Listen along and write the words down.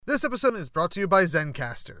This episode is brought to you by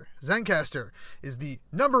Zencastr. Zencastr is the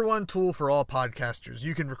 #1 tool for all podcasters.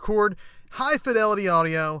 You can record high-fidelity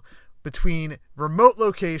audio between remote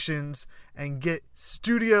locations and get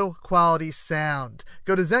studio-quality sound.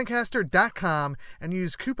 Go to Zencastr.com and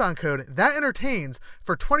use coupon code THATENTERTAINS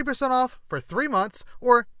for 20% off for 3 months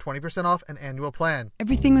or 20% off an annual plan.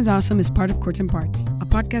 Everything is Awesome is part of Courts and Parts, a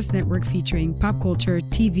podcast network featuring pop culture,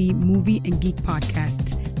 TV, movie, and geek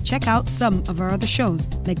podcasts. Check out some of our other shows,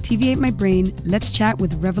 like TV Ate My Brain, Let's Chat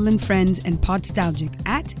with Revelant Friends, and Podstalgic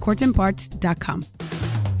at courtsandparts.com.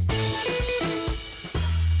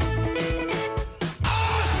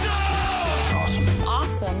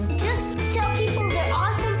 Awesome. Just tell people they're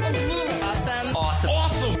awesome and mean it. Awesome. Awesome.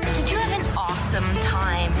 Awesome. Did you have an awesome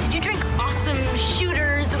time? Did you drink awesome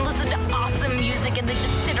shooters and listen to awesome music and then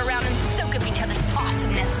just sit around and soak up each other's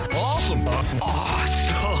awesomeness? Awesome. Awesome.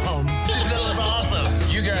 Awesome. That was awesome.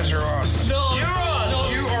 You guys are awesome. No, you're awesome. No,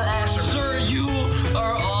 you are awesome. Sir, you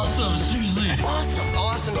are awesome. Seriously. Awesome.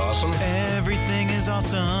 Awesome. Awesome. Everything is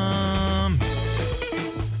awesome.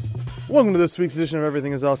 Welcome to this week's edition of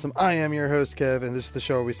Everything is Awesome. I am your host, Kev, and this is the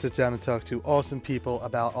show where we sit down and talk to awesome people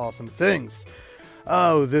about awesome things.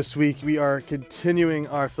 Oh, this week we are continuing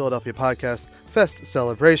our Philadelphia Podcast Fest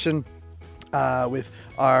celebration with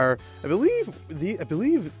our, I believe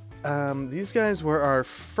these guys were our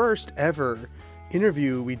first ever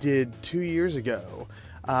interview we did 2 years ago,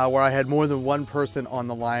 where I had more than one person on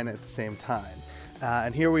the line at the same time.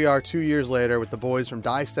 And here we are 2 years later with the boys from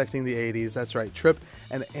Dissecting the 80s. That's right, Trip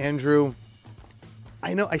and Andrew.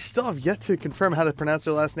 I still have yet to confirm how to pronounce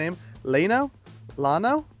their last name. Lano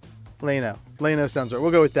sounds right.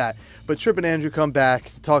 We'll go with that. But Trip and Andrew come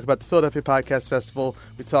back to talk about the Philadelphia Podcast Festival.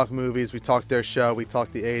 We talk movies. We talk their show. We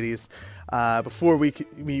talk the 80s. Before we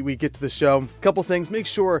get to the show, a couple things. Make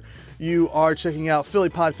sure you are checking out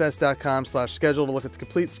phillypodfest.com/schedule to look at the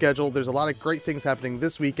complete schedule. There's a lot of great things happening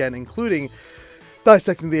this weekend, including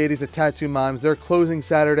Dissecting the 80s at Tattooed Moms. They're closing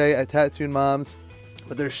Saturday at Tattooed Moms,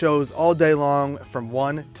 but there's shows all day long from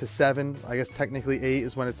 1 to 7. I guess technically 8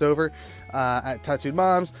 is when it's over. At Tattooed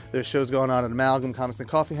Moms, there's shows going on at Amalgam Comics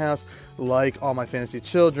Coffee House, like All My Fantasy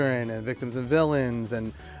Children and Victims and Villains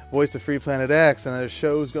and Voice of Free Planet X, and there's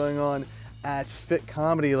shows going on at Fit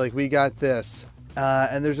Comedy, like We Got This.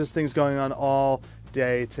 And there's just things going on all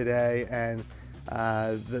day today, and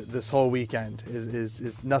this whole weekend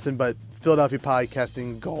is nothing but Philadelphia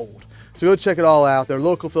podcasting gold. So go check it all out. They're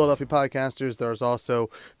local Philadelphia podcasters. There's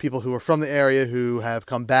also people who are from the area who have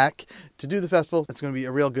come back to do the festival. It's going to be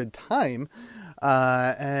a real good time.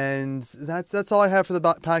 And that's all I have for the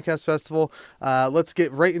podcast festival. Let's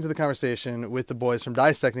get right into the conversation with the boys from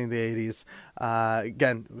Dissecting the 80s.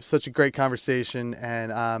 Again, it was such a great conversation,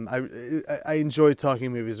 and I enjoy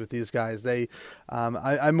talking movies with these guys.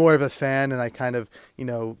 I'm more of a fan, and I kind of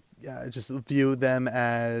just view them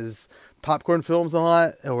as popcorn films a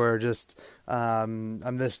lot, or just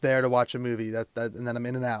I'm just there to watch a movie that and then I'm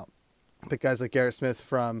in and out. But guys like Garrett Smith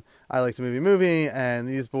from I Like to Movie, and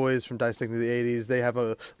these boys from Dissecting the 80s, they have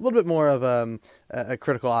a little bit more of a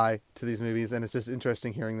critical eye to these movies, and it's just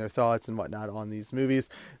interesting hearing their thoughts and whatnot on these movies.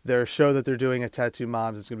 Their show that they're doing at Tattoo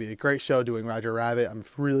Moms is going to be a great show, doing Roger Rabbit. I'm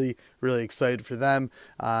really, really excited for them,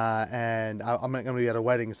 and I'm going to be at a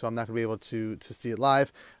wedding, so I'm not going to be able to see it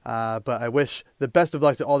live, but I wish the best of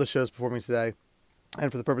luck to all the shows performing today. And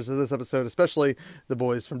for the purpose of this episode, especially the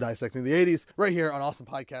boys from Dissecting the 80s, right here on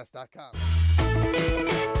awesomepodcast.com.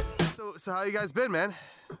 So how you guys been, man?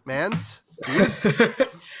 Mans? Dudes?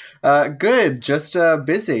 Good. Just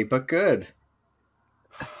busy, but good.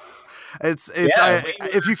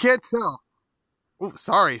 If you can't tell. Oh,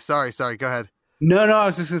 sorry. Go ahead. No, I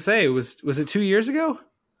was just going to say, was it 2 years ago?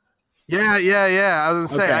 Yeah. I was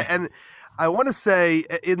going to say, Okay. I want to say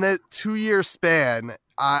in that 2-year span,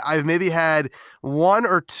 I've maybe had one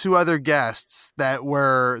or two other guests that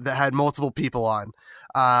had multiple people on,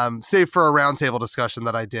 save for a roundtable discussion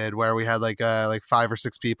that I did where we had like 5 or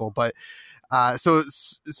 6 people. But so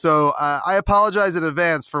I apologize in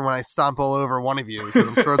advance for when I stomp all over one of you, because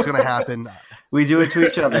I'm sure it's going to happen. We do it to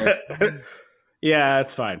each other. Yeah,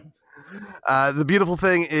 that's fine. The beautiful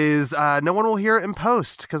thing is no one will hear it in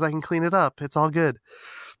post because I can clean it up. It's all good.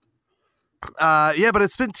 But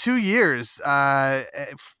it's been 2 years. The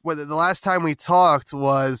last time we talked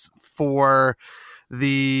was for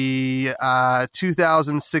the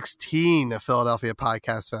 2016 Philadelphia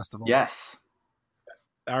Podcast Festival. Yes.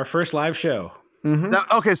 Our first live show. Mm-hmm.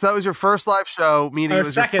 So that was your first live show, meaning it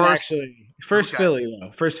was second, your first. actually. First Okay. Philly, though.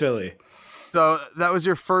 First Philly. So that was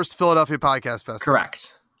your first Philadelphia Podcast Festival.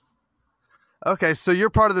 Correct. Okay, so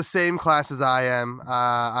you're part of the same class as I am.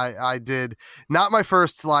 I did not my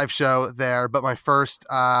first live show there, but my first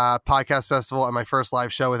podcast festival and my first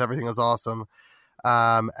live show with Everything Is Awesome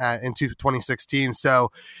in 2016.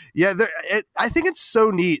 So, yeah, I think it's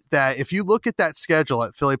so neat that if you look at that schedule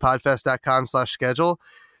at phillypodfest.com/schedule,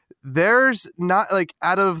 there's not like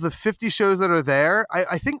out of the 50 shows that are there,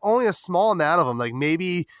 I think only a small amount of them, like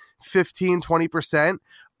maybe 15-20%,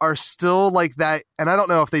 are still like that. And I don't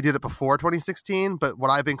know if they did it before 2016, but what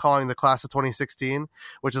I've been calling the class of 2016,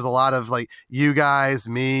 which is a lot of like you guys,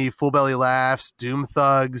 me, Full Belly Laughs, Doom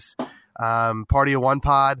Thugs, Party of One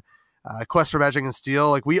Pod, Quest for Magic and Steel.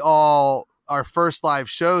 Like we all, our first live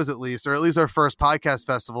shows at least our first podcast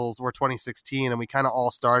festivals were 2016. And we kind of all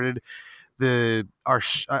started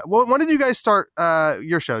when did you guys start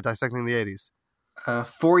your show, Dissecting the 80s?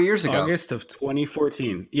 4 years ago. August of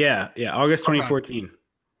 2014. Yeah, August 2014.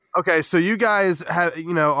 Okay, so you guys have,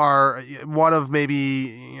 are one of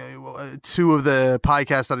maybe two of the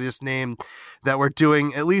podcasts that I just named that were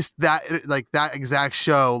doing at least that exact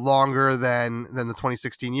show longer than the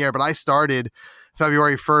 2016 year. But I started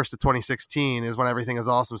February 1st of 2016 is when Everything Is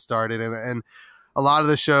Awesome started, and a lot of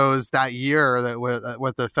the shows that year that were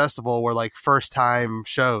with the festival were like first time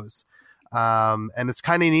shows, and it's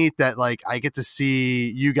kind of neat that like I get to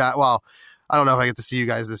see you guys. Well, I don't know if I get to see you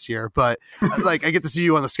guys this year, but like I get to see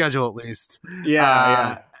you on the schedule at least.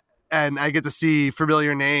 Yeah. And I get to see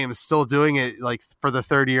familiar names still doing it like for the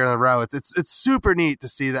third year in a row. It's super neat to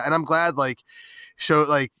see that. And I'm glad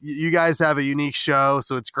you guys have a unique show.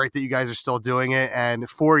 So it's great that you guys are still doing it. And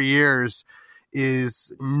 4 years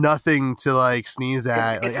is nothing to like sneeze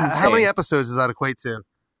at. Like, how many episodes does that equate to?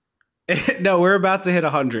 No, we're about to hit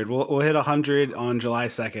 100. We'll hit 100 on July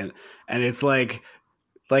 2nd. And it's like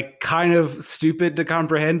kind of stupid to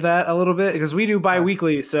comprehend that a little bit because we do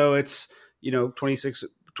bi-weekly. So it's, 26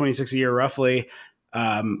 a year roughly.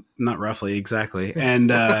 Not roughly exactly. And,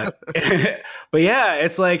 but yeah,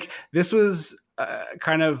 it's like, this was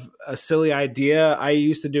kind of a silly idea. I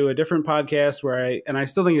used to do a different podcast and I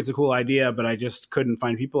still think it's a cool idea, but I just couldn't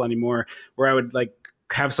find people anymore where I would like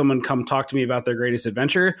have someone come talk to me about their greatest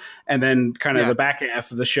adventure. And then kind of the back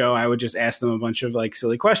half of the show, I would just ask them a bunch of like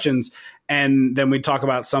silly questions. And then we'd talk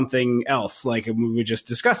about something else. Like we would just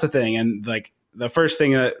discuss a thing. And like the first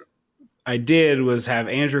thing that I did was have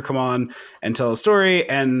Andrew come on and tell a story.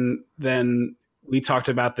 And then we talked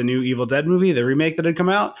about the new Evil Dead movie, the remake that had come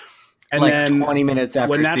out. And like then 20 minutes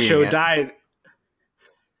after when that show it. died.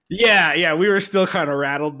 Yeah. We were still kind of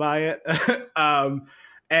rattled by it.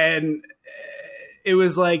 And it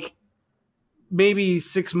was like maybe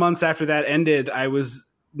 6 months after that ended, I was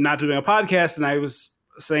not doing a podcast and I was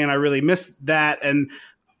saying I really missed that. And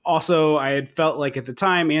also I had felt like at the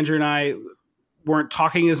time, Andrew and I weren't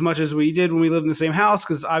talking as much as we did when we lived in the same house,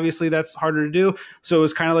 because obviously that's harder to do. So it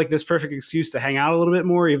was kind of like this perfect excuse to hang out a little bit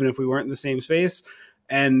more, even if we weren't in the same space.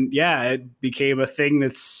 And yeah, it became a thing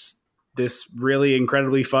that's this really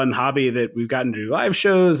incredibly fun hobby that we've gotten to do live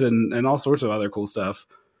shows and all sorts of other cool stuff.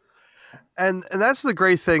 And that's the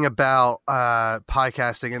great thing about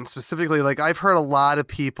podcasting, and specifically, like I've heard a lot of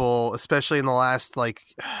people, especially in the last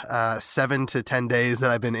 7 to 10 days that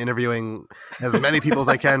I've been interviewing as many people as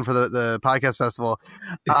I can for the podcast festival.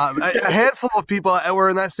 A handful of people were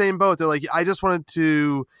in that same boat. They're like, I just wanted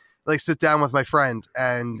to like sit down with my friend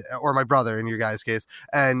or my brother in your guys' case,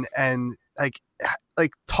 and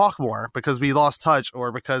like talk more because we lost touch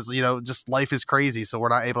or because, just life is crazy. So we're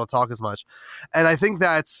not able to talk as much. And I think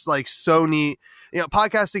that's like so neat.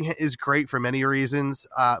 Podcasting is great for many reasons.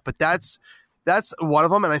 But that's one of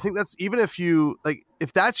them. And I think that's, even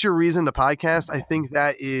if that's your reason to podcast, I think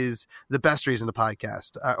that is the best reason to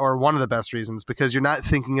podcast, or one of the best reasons, because you're not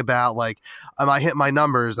thinking about like, am I hitting my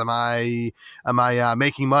numbers? Am I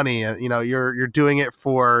making money? You're doing it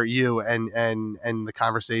for you and the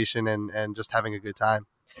conversation and just having a good time.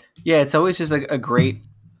 Yeah. It's always just like a great,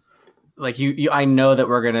 like I know that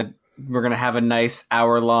we're going to have a nice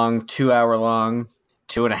hour-long, 2-hour-long,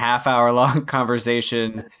 2.5-hour-long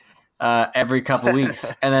conversation every couple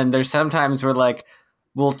weeks. And then there's sometimes where like,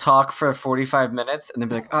 we'll talk for 45 minutes and then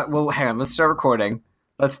be like, well, hang on, let's start recording.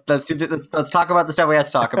 Let's talk about the stuff we have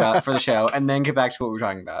to talk about for the show and then get back to what we're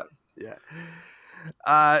talking about.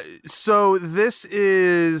 Yeah. So this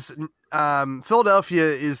is, Philadelphia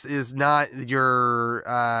is not your,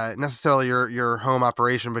 necessarily your home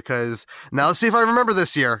operation, because now let's see if I remember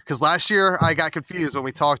this year. Cause last year I got confused when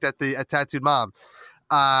we talked at Tattooed Mom.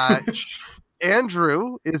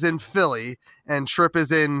 Andrew is in Philly and Trip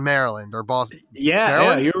is in Maryland or Boston.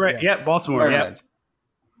 Yeah, you're right. Yeah, Baltimore. Maryland.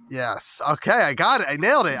 Yeah. Yes. Okay, I got it. I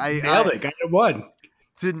nailed it. Nailed it. Got it. One.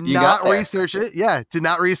 Did You got not there. research it. Yeah, did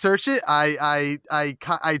not research it. I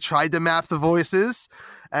tried to map the voices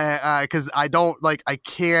because I don't like. I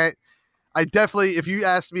can't. I definitely. If you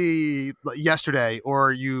asked me yesterday,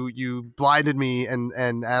 or you blinded me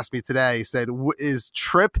and asked me today, said is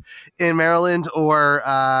Trip in Maryland or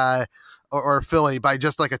Philly by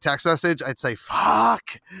just like a text message, I'd say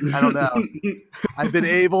fuck. I don't know. I've been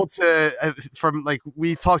able to from like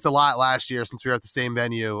we talked a lot last year since we were at the same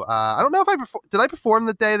venue. I don't know if did I perform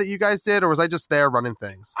the day that you guys did, or was I just there running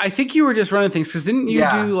things? I think you were just running things because didn't you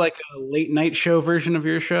Yeah. do like a late night show version of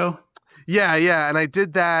your show? Yeah, and I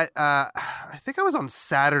did that. I think I was on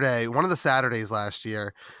Saturday, one of the Saturdays last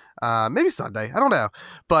year, maybe Sunday. I don't know,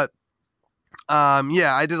 but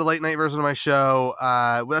yeah, I did a late night version of my show.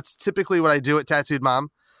 That's typically what I do at Tattooed Mom,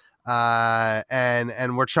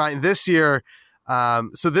 and we're trying this year.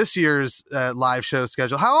 So this year's live show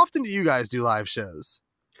schedule. How often do you guys do live shows?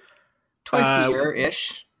 Twice a year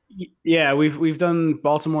ish. Yeah, we've done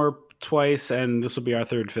Baltimore twice, and this will be our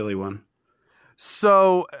third Philly one.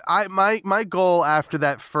 So my goal after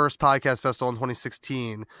that first podcast festival in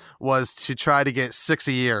 2016 was to try to get 6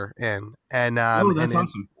 a year in, and that's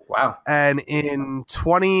awesome. Wow. And in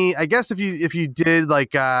 20, I guess if you did like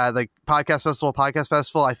podcast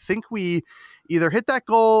festival, I think we either hit that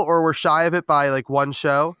goal or we're shy of it by like one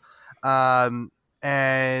show. But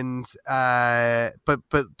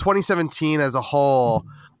 2017 as a whole,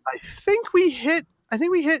 I think we hit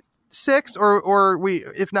 6 or we,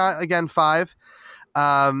 if not again, 5.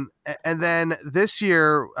 And then this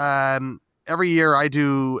year, every year I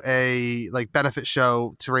do a like benefit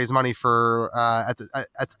show to raise money for at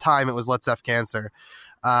the time it was Let's F Cancer,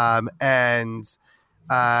 and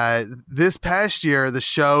this past year the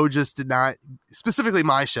show just did not, specifically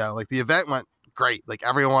my show, like the event went great, like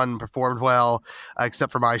everyone performed well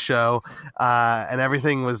except for my show, and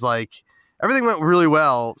everything went really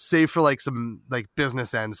well save for like some like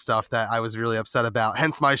business end stuff that I was really upset about,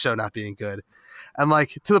 hence my show not being good. And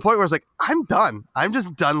like to the point where it's like, I'm done. I'm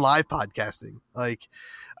just done live podcasting. Like,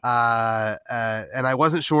 and I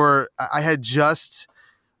wasn't sure. I had just,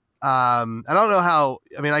 I don't know how.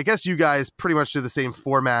 I mean, I guess you guys pretty much do the same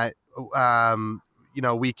format,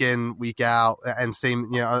 week in, week out, and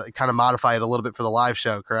same, kind of modify it a little bit for the live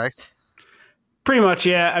show, correct? Pretty much,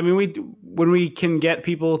 yeah. I mean, when we can get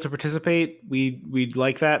people to participate, we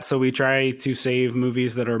like that. So we try to save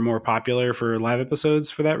movies that are more popular for live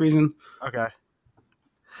episodes for that reason. Okay.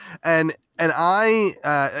 And I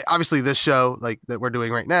obviously this show like that we're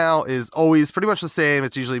doing right now is always pretty much the same.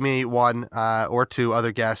 It's usually me, one or two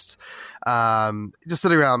other guests, just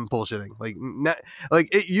sitting around bullshitting. Like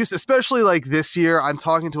it used, especially like this year, I'm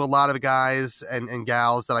talking to a lot of guys and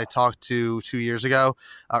gals that I talked to 2 years ago,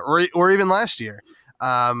 or even last year.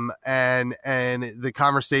 And the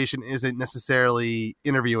conversation isn't necessarily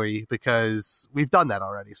interviewee because we've done that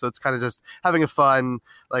already. So it's kind of just having a fun,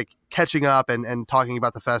 like catching up and talking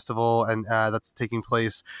about the festival. And, that's taking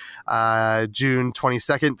place, June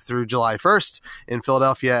 22nd through July 1st in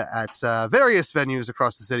Philadelphia at, various venues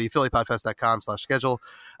across the city, phillypodfest.com/schedule.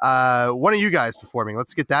 When are you guys performing?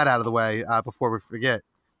 Let's get that out of the way, before we forget.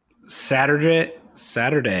 Saturday,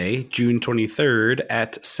 June 23rd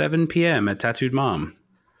at 7 p.m. at Tattooed Mom.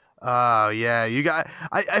 Oh yeah, you guys.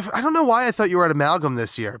 I don't know why I thought you were at Amalgam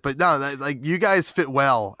this year, but no, like you guys fit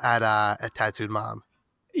well at Tattooed Mom.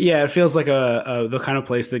 Yeah, it feels like the kind of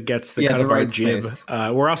place that gets the cut of our jib.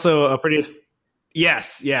 We're also a pretty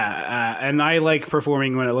yes, yeah, and I like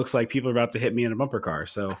performing when it looks like people are about to hit me in a bumper car.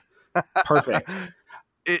 So perfect.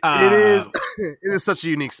 It is it is such a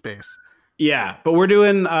unique space. Yeah, but we're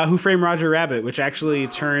doing Who Framed Roger Rabbit, which actually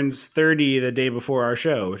turns 30 the day before our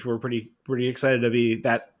show, which we're pretty excited to be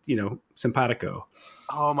that, simpatico.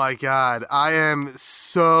 Oh my God. I am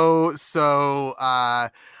so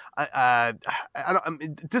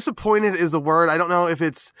disappointed is the word. I don't know if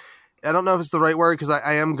it's the right word, because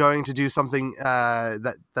I am going to do something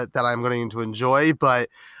that I'm going to enjoy, but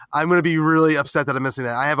I'm going to be really upset that I'm missing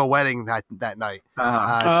that. I have a wedding that night.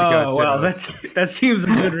 To go to. Well, that seems a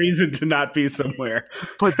good reason to not be somewhere.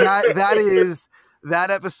 But that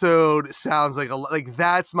episode sounds like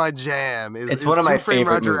that's my jam. It's one of my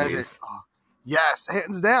favorite movies. Oh, yes,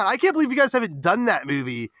 hands down. I can't believe you guys haven't done that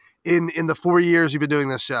movie in the 4 years you've been doing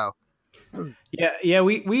this show. Yeah,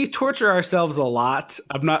 we torture ourselves a lot.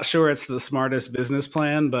 I'm not sure it's the smartest business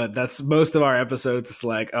plan, but that's most of our episodes. It's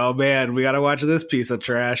like, oh man, we got to watch this piece of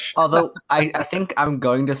trash. Although I think I'm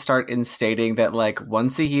going to start instating that like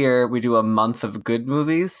once a year we do a month of good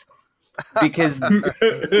movies, because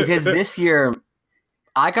this year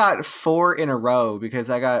I got 4 in a row, because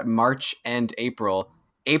I got March and April,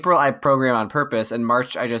 April I program on purpose, and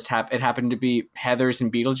March I just it happened to be Heathers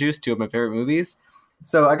and Beetlejuice, two of my favorite movies.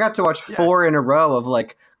 So I got to watch 4 in a row of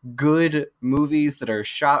like good movies that are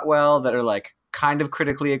shot well, that are like kind of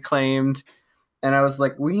critically acclaimed. And I was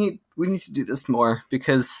like, we need to do this more,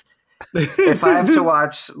 because if I have to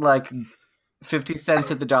watch like 50 cents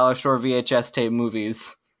at the dollar store VHS tape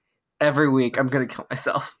movies every week, I'm gonna kill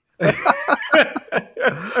myself.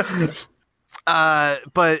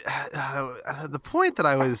 But the point that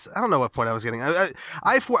I don't know what point I was getting. The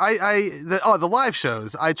live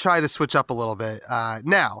shows, I try to switch up a little bit.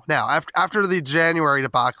 Now after the January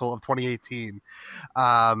debacle of 2018,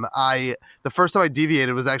 the first time I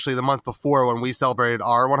deviated was actually the month before, when we celebrated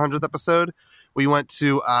our 100th episode. We went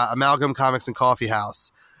to Amalgam Comics and Coffee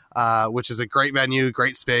House, which is a great venue,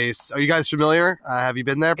 great space. Are you guys familiar? Have you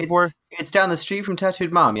been there before? It's down the street from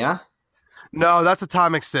Tattooed Mom, yeah? No, that's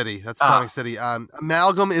Atomic City. City.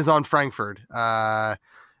 Amalgam is on Frankfurt,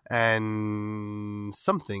 and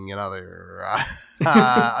something another.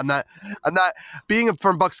 I'm not being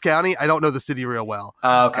from Bucks County. I don't know the city real well.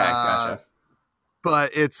 Okay, gotcha.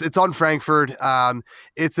 But it's on Frankfurt.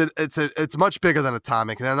 It's much bigger than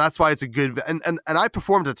Atomic, and that's why it's a good. And I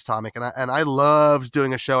performed at Atomic, and I loved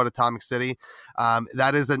doing a show at Atomic City.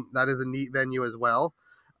 That is a neat venue as well.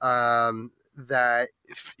 That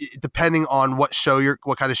depending on what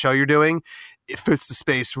kind of show you're doing, it fits the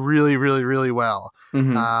space really, really, really well.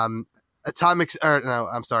 Mm-hmm.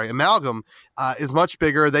 Amalgam is much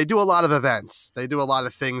bigger. They do a lot of events. They do a lot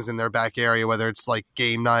of things in their back area, whether it's like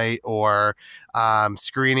game night or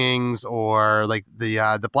screenings, or like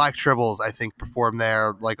the Black Tribbles, I think, perform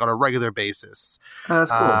there like on a regular basis. Oh,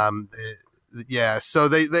 that's cool. Yeah, so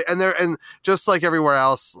they and just like everywhere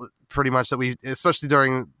else, pretty much, that we, especially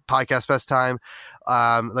during Podcast Fest time,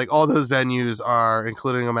 like all those venues are,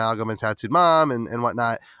 including Amalgam and Tattooed Mom and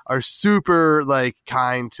whatnot, are super like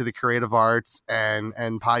kind to the creative arts and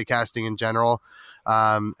podcasting in general.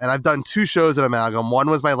 And I've done 2 shows at Amalgam. One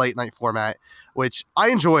was my late night format, which I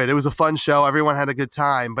enjoyed. It was a fun show. Everyone had a good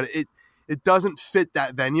time, but it doesn't fit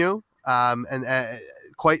that venue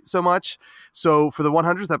quite so much. So for the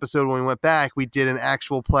 100th episode, when we went back, we did an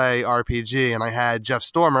actual play RPG, and I had Jeff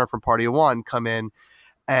Stormer from Party of One come in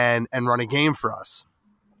and run a game for us.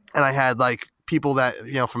 And I had like people that,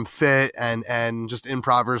 from FIT and just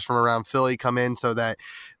improvers from around Philly come in, so that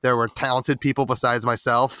there were talented people besides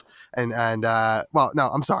myself. And well, no,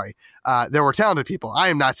 I'm sorry. There were talented people. I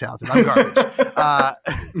am not talented. I'm garbage.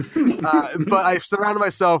 But I surrounded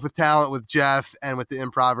myself with talent, with Jeff and with the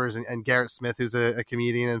improvers and Garrett Smith, who's a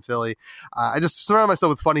comedian in Philly. I just surrounded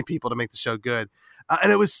myself with funny people to make the show good.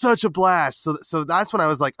 And it was such a blast. So that's when I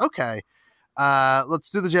was like, okay, let's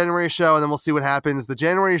do the January show, and then we'll see what happens. The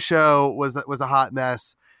January show was a hot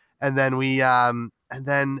mess. And then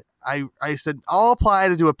I said, I'll apply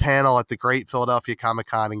to do a panel at the Great Philadelphia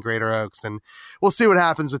Comic-Con in Greater Oaks, and we'll see what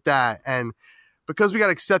happens with that. And because we got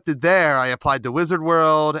accepted there, I applied to Wizard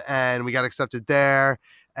World, and we got accepted there,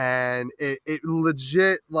 and it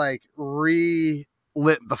legit like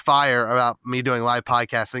lit the fire about me doing live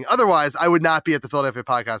podcasting. Otherwise, I would not be at the Philadelphia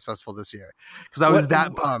Podcast Festival this year, because I was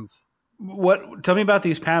that bummed. Tell me about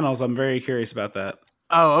these panels. I'm very curious about that.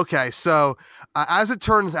 Oh, okay. So as it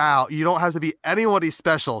turns out, you don't have to be anybody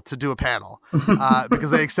special to do a panel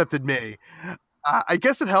because they accepted me. I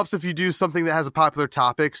guess it helps if you do something that has a popular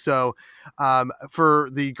topic. So for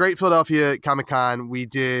the Great Philadelphia Comic-Con, we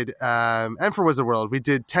did, and for Wizard World, we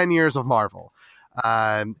did 10 years of Marvel.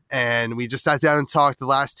 And we just sat down and talked the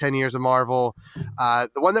last 10 years of Marvel. The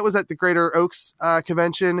one that was at the Greater Oaks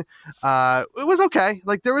convention, it was okay.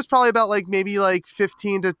 Like there was probably about like maybe like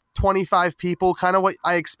 15 to 25 people, kind of what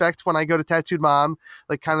I expect when I go to Tattooed Mom,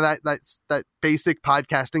 like kind of that basic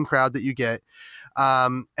podcasting crowd that you get.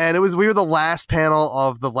 And we were the last panel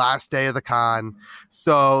of the last day of the con.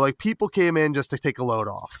 So like people came in just to take a load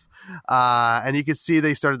off. And you could see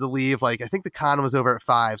they started to leave. Like I think the con was over at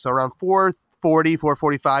 5. So around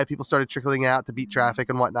 4:45, people started trickling out to beat traffic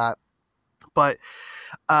and whatnot. But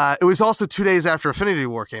it was also 2 days after Infinity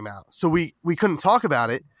War came out, so we couldn't talk about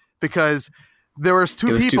it because there was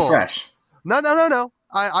two people. Too fresh. No.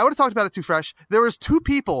 I would have talked about it too fresh. There was 2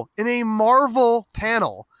 people in a Marvel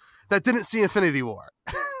panel that didn't see Infinity War,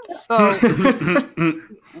 so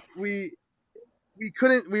we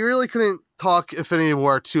really couldn't talk Infinity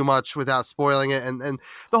War too much without spoiling it. And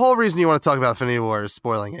the whole reason you want to talk about Infinity War is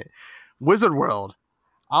spoiling it. Wizard World,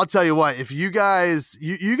 I'll tell you what, if you guys,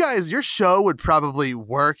 your show would probably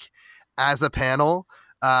work as a panel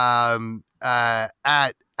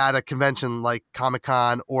at at a convention like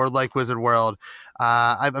Comic-Con or like Wizard World.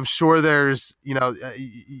 I'm sure there's got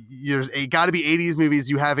to be 80s movies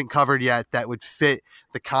you haven't covered yet that would fit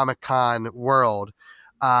the Comic-Con world.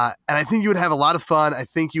 And I think you would have a lot of fun. I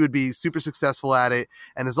think you would be super successful at it.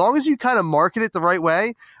 And as long as you kind of market it the right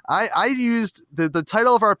way, I used the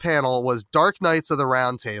title of our panel was Dark Knights of the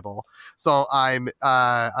Round Table. So I'm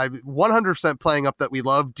 100% playing up that we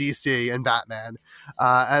love DC and Batman.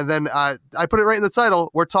 And then I put it right in the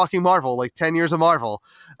title. We're talking Marvel, like 10 years of Marvel.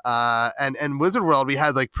 And Wizard World, we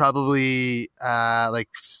had like probably like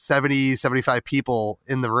 70, 75 people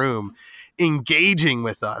in the room engaging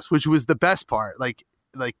with us, which was the best part.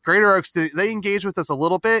 Like Greater Oaks, they engaged with us a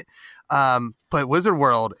little bit, but Wizard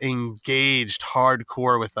World engaged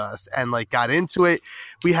hardcore with us and like got into it.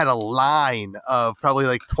 We had a line of probably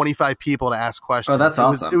like 25 people to ask questions. Oh, that's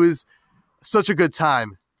awesome. It was such a good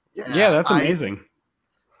time. Yeah, that's amazing.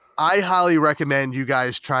 I highly recommend you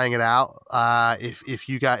guys trying it out. If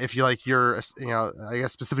you like your, I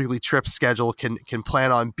guess specifically trip schedule can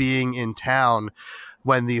plan on being in town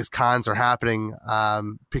when these cons are happening,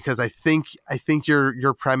 because I think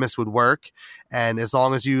your premise would work, and as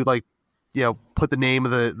long as you put the name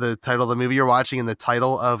of the title of the movie you're watching in the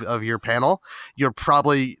title of your panel, you're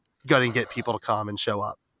probably going to get people to come and show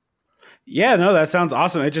up. Yeah, no, that sounds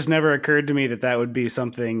awesome. It just never occurred to me that would be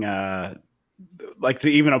something like to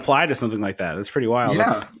even apply to something like that. That's pretty wild.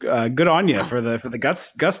 Yeah. That's, good on you for the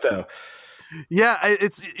gusto. Yeah,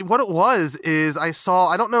 it's what it was is I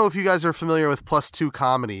don't know if you guys are familiar with Plus Two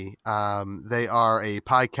Comedy. They are a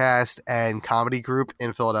podcast and comedy group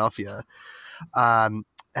in Philadelphia.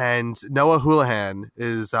 And Noah Houlihan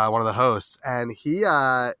is one of the hosts, and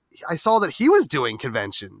I saw that he was doing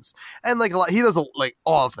conventions, and like he does like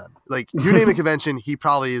all of them. Like you name a convention, he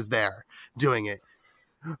probably is there doing it.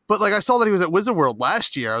 But like I saw that he was at Wizard World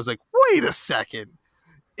last year. I was like, wait a second.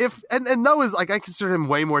 And Noah's like, I consider him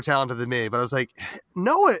way more talented than me, but I was like,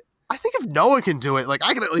 Noah, I think if Noah can do it, like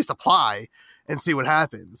I can at least apply and see what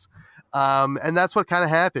happens. And that's what kind of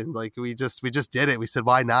happened. Like we just did it. We said,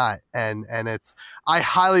 why not? And I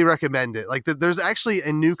highly recommend it. Like there's actually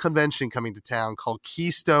a new convention coming to town called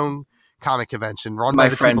Keystone Comic Convention. Run by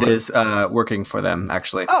My friend is working for them,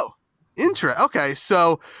 actually. Oh, interesting. Okay.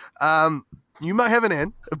 So, you might have an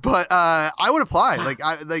in, but I would apply.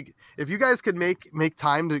 Like if you guys could make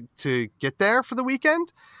time to get there for the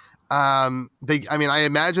weekend. I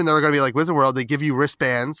imagine they're going to be like Wizard World. They give you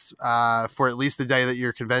wristbands for at least the day that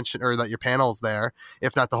your convention or that your panel's there,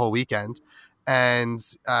 if not the whole weekend. And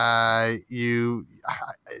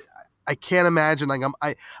I can't imagine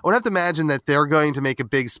I would have to imagine that they're going to make a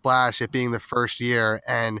big splash it being the first year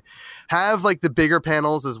and have like the bigger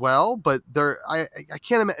panels as well. But I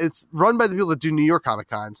can't imagine it's run by the people that do New York Comic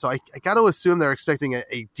Con. So I got to assume they're expecting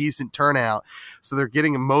a decent turnout. So they're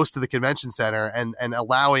getting most of the convention center and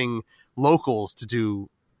allowing locals to do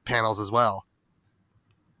panels as well.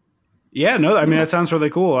 Yeah, no, I mean, that sounds really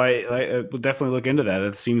cool. I would definitely look into that.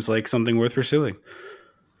 That seems like something worth pursuing.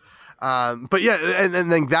 But yeah,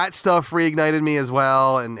 and then that stuff reignited me as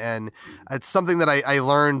well. And it's something that I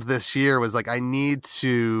learned this year was like, I need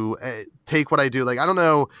to take what I do. Like, I don't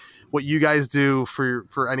know what you guys do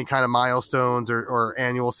for any kind of milestones or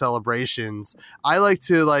annual celebrations. I like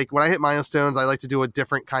to when I hit milestones, I like to do a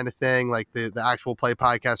different kind of thing, like the actual play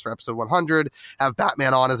podcast for episode 100, have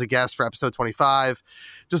Batman on as a guest for episode 25,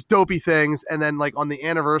 just dopey things. And then like on the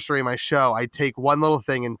anniversary of my show, I take one little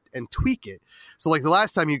thing and tweak it. So like the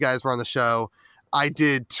last time you guys were on the show, I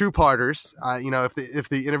did 2-parters. If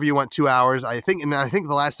the interview went 2 hours, I think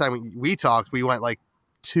the last time we talked, we went like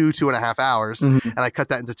 2.5 hours, and I cut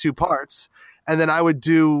that into 2 parts. And then I would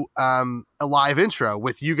do a live intro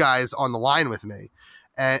with you guys on the line with me.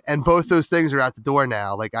 And both those things are out the door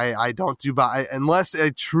now. Like I don't do unless I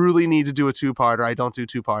truly need to do a 2-parter. I don't do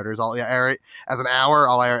 2-parters. I'll air it as an hour.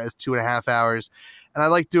 I'll air it as 2.5 hours. And I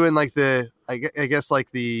like doing like I guess like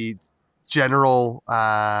the general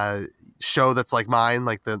show that's like mine,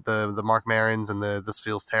 like the Mark Marons and the This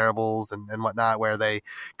Feels Terribles and whatnot, where they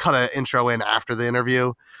cut an intro in after the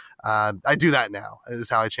interview. I do that now. Is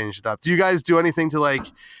how I changed it up. Do you guys do anything to like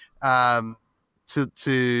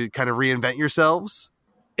to kind of reinvent yourselves?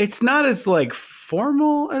 It's not as like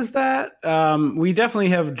formal as that. We definitely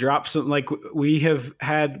have dropped some, like we have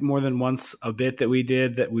had more than once a bit that we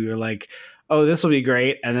did that we were like, oh, this will be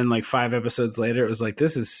great. And then like 5 episodes later, it was like,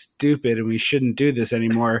 this is stupid and we shouldn't do this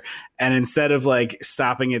anymore. And instead of like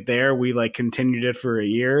stopping it there, we like continued it for a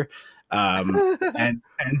year. And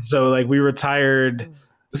so like we retired.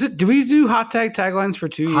 Did we do Hot Tag taglines for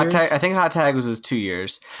 2 years? I think Hot Tag was 2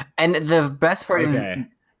 years. And the best part is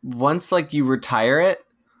once like you retire it,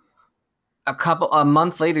 a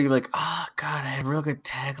month later, you're like, oh God, I had a real good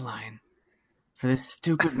tagline for this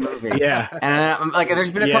stupid movie. Yeah. And I'm like,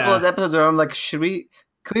 there's been a couple of episodes where I'm like, could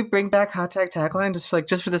we bring back hot tag tagline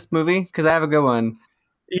just for this movie? Because I have a good one.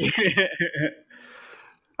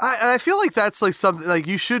 I feel like that's like something like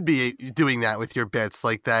you should be doing that with your bits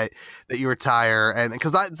like that you retire, and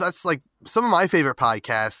because that's like some of my favorite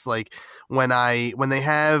podcasts, like when they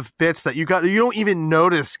have bits that you don't even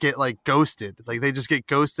notice get like ghosted, like they just get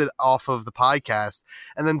ghosted off of the podcast,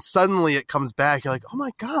 and then suddenly it comes back. You're like, oh my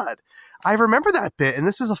God, I remember that bit, and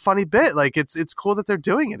this is a funny bit. Like it's cool that they're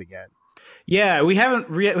doing it again. Yeah, we haven't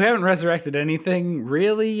resurrected anything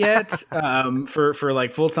really yet for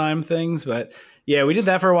like full-time things, but yeah, we did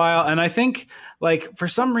that for a while, and I think like for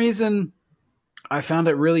some reason I found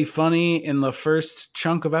it really funny in the first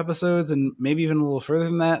chunk of episodes, and maybe even a little further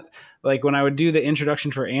than that. Like when I would do the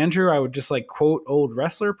introduction for Andrew, I would just like quote old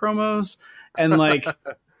wrestler promos, and like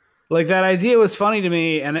like that idea was funny to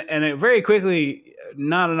me, and it very quickly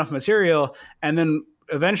not enough material, and then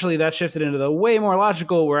eventually that shifted into the way more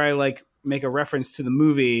logical where I like make a reference to the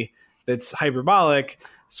movie that's hyperbolic,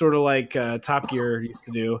 sort of like Top Gear used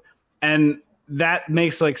to do, and that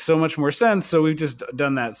makes like so much more sense. So we've just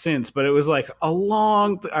done that since, but it was like I'm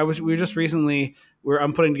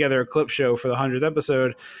putting together a clip show for the 100th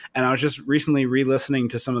episode, and I was just recently re-listening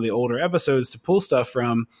to some of the older episodes to pull stuff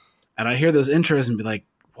from, and I hear those intros and be like,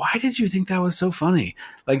 why did you think that was so funny?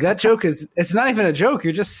 Like that joke it's not even a joke.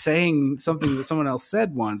 You're just saying something that someone else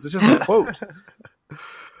said once. It's just a quote.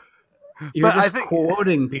 You're just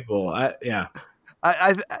quoting people. I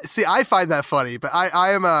see. I find that funny, but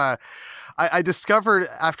I discovered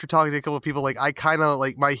after talking to a couple of people, like I kind of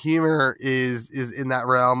like my humor is in that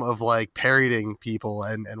realm of like parodying people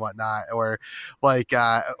and whatnot, or like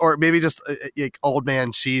or maybe just like old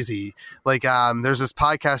man cheesy. Like there's this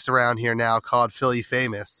podcast around here now called Philly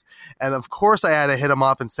Famous, and of course I had to hit him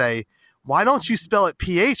up and say, why don't you spell it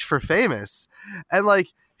PH for famous? And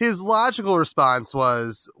like his logical response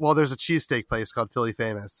was, well, there's a cheesesteak place called Philly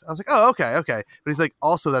Famous. I was like, oh, okay. But he's like,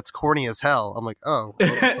 also, that's corny as hell. I'm like, oh,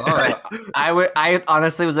 sorry. I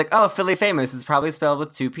honestly was like, oh, Philly Famous. It's probably spelled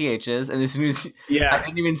with 2 PHs. And as soon as I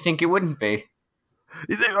didn't even think it wouldn't be.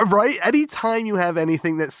 Right? Anytime you have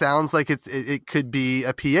anything that sounds like it could be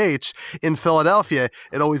a PH in Philadelphia,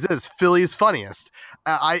 it always is. Philly's funniest.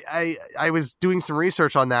 I was doing some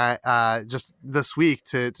research on that just this week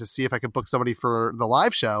to see if I could book somebody for the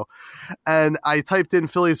live show, and I typed in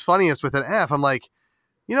Philly's funniest with an F. I'm like,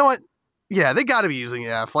 you know what? Yeah, they got to be using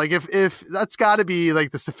F. Like if that's got to be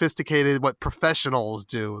like the sophisticated what professionals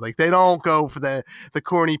do. Like they don't go for the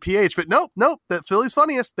corny PH, but nope. That Philly's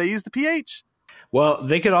funniest. They use the PH. Well,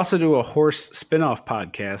 they could also do a horse spinoff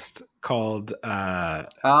podcast called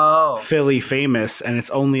Philly Famous, and it's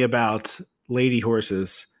only about lady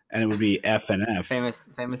horses, and it would be F and F.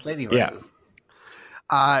 Famous lady horses.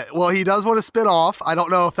 Yeah. Well, he does want to spin off. I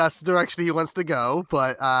don't know if that's the direction he wants to go,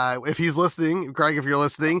 but if he's listening, Greg, if you're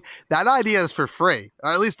listening, that idea is for free.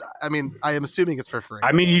 Or at least, I mean, I am assuming it's for free.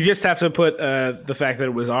 I mean, you just have to put the fact that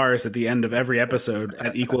it was ours at the end of every episode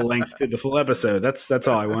at equal length to the full episode. That's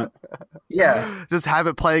all I want. Yeah. Just have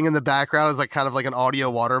it playing in the background as like kind of like an audio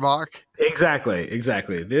watermark. Exactly.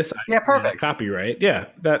 This. Yeah, perfect. Copyright. Yeah,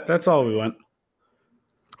 that's all we want.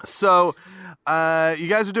 So, you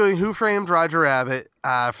guys are doing Who Framed Roger Rabbit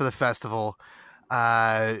for the festival.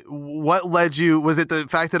 What led you? Was it the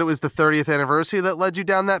fact that it was the 30th anniversary that led you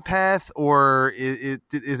down that path, or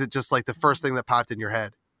is it just like the first thing that popped in your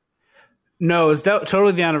head? No, it's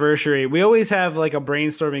totally the anniversary. We always have like a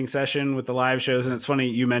brainstorming session with the live shows, and it's funny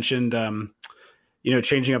you mentioned,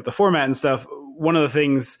 changing up the format and stuff. One of the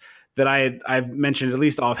things that I've mentioned at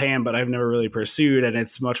least offhand, but I've never really pursued, and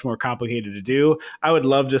it's much more complicated to do. I would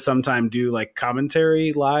love to sometime do like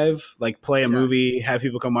commentary live, like play a movie, have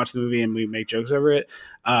people come watch the movie, and we make jokes over it.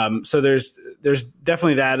 So there's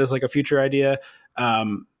definitely that as like a future idea.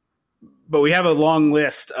 But we have a long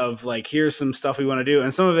list of like, here's some stuff we want to do.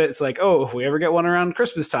 And some of it's like, oh, if we ever get one around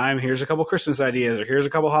Christmas time, here's a couple Christmas ideas, or here's a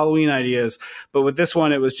couple Halloween ideas. But with this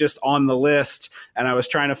one, it was just on the list. And I was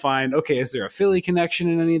trying to find, okay, is there a Philly connection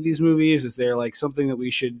in any of these movies? Is there like something that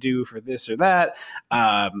we should do for this or that?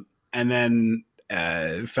 And then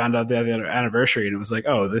found out the other anniversary, and it was like,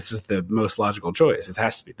 oh, this is the most logical choice. It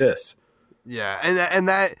has to be this. Yeah. And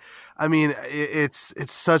that, I mean, it's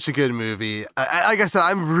such a good movie. Like I said,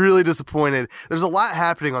 I'm really disappointed. There's a lot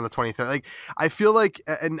happening on the 23rd. Like I feel like,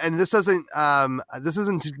 and this isn't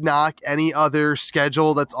to knock any other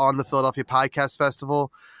schedule that's on the Philadelphia Podcast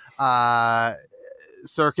Festival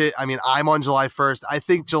circuit. I mean, I'm on July 1st. I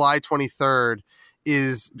think July 23rd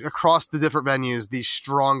is across the different venues the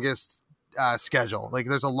strongest schedule. Like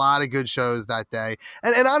there's a lot of good shows that day,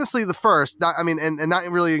 and honestly, the first, and not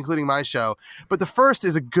really including my show, but the first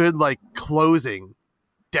is a good like closing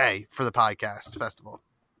day for the podcast festival.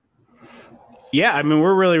 Yeah, I mean,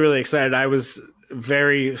 we're really, really excited. I was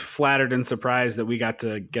very flattered and surprised that we got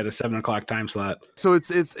to get a 7:00 time slot. So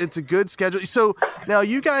it's a good schedule. So now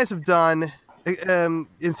you guys have done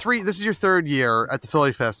this is your third year at the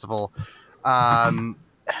Philly Festival.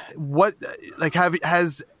 What like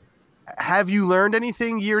have you learned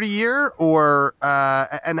anything year to year, or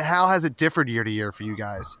and how has it differed year to year for you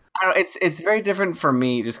guys? I don't know, it's very different for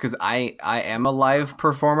me just because I am a live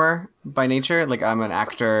performer by nature. Like I'm an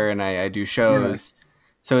actor and I do shows. Yeah.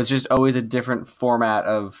 So it's just always a different format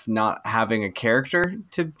of not having a character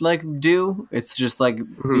to like do. It's just like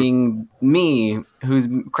being me who's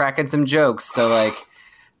cracking some jokes. So like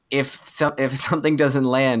if something doesn't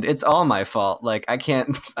land, it's all my fault. Like I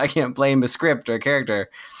can't blame a script or a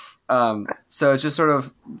character. So it's just sort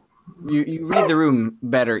of you read the room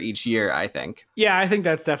better each year, I think. Yeah, I think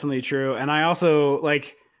that's definitely true. And I also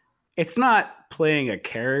like it's not playing a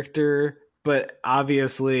character, but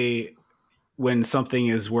obviously when something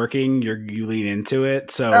is working, you lean into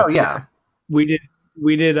it. So yeah, we did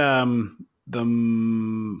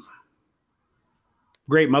the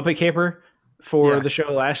Great Muppet Caper for the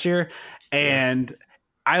show last year, and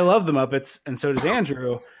I love the Muppets, and so does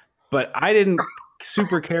Andrew, but I didn't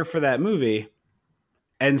super care for that movie,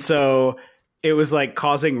 and so it was like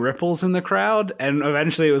causing ripples in the crowd, and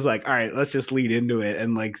eventually it was like, all right, let's just lead into it,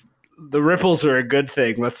 and like the ripples are a good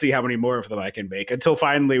thing. Let's see how many more of them I can make. Until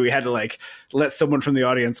finally we had to like let someone from the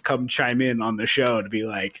audience come chime in on the show to be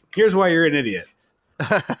like, here's why you're an idiot.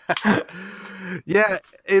 Yeah,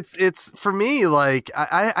 it's for me, like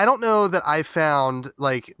I don't know that I found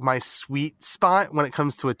like my sweet spot when it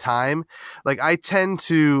comes to a time. Like I tend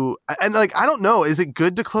to, and like I don't know, is it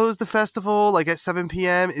good to close the festival like at 7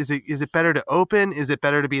 p.m.? Is it better to open? Is it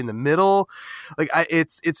better to be in the middle? Like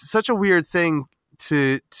it's such a weird thing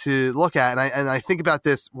to look at, and I think about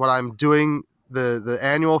this when I'm doing the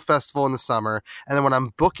annual festival in the summer, and then when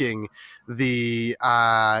I'm booking the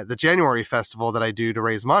January festival that I do to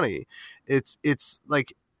raise money. It's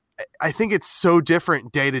like I think it's so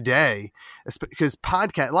different day to day, because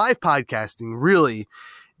live podcasting really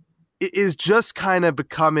is just kind of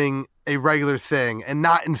becoming a regular thing, and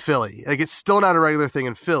not in Philly. Like it's still not a regular thing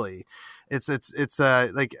in Philly. It's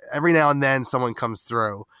like every now and then someone comes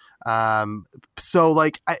through. So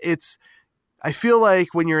like I feel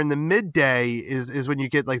like when you're in the midday is when you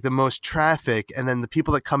get like the most traffic, and then the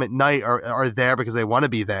people that come at night are there because they want to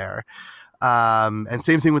be there. And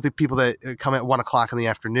same thing with the people that come at 1 o'clock in the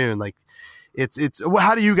afternoon. Like it's,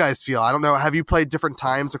 how do you guys feel? I don't know. Have you played different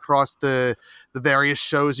times across the various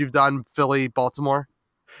shows you've done, Philly, Baltimore?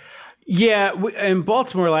 Yeah. In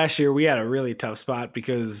Baltimore last year, we had a really tough spot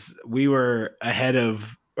because we were ahead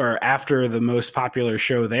of, or after the most popular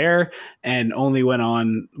show there, and only went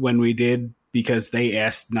on when we did because they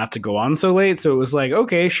asked not to go on so late. So it was like,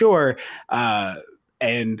 okay, sure.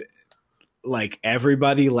 And like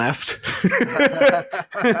everybody left.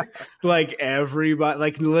 Like everybody,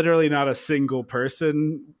 like literally not a single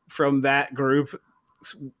person from that group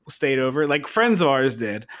stayed over. Like friends of ours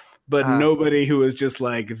did, but nobody who was just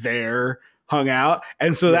like there hung out.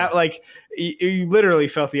 And so that like you literally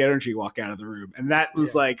felt the energy walk out of the room, and that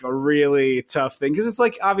was like a really tough thing, because it's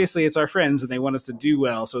like obviously it's our friends and they want us to do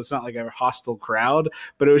well, so it's not like a hostile crowd,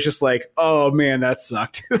 but it was just like, oh man, that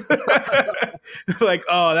sucked. Like,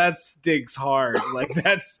 oh, that stinks hard. Like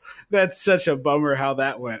that's such a bummer how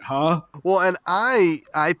that went, huh? Well, and I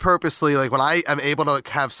purposely, like when I am able to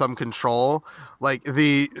have some control, like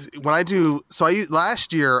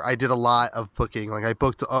last year I did a lot of booking. Like I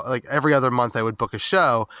booked like every other month I would book a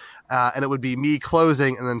show, and it would be me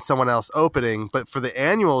closing and then someone else opening. But for the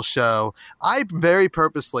annual show, I very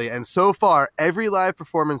purposely, and so far every live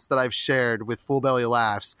performance that I've shared with Full Belly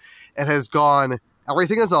Laughs, it has gone,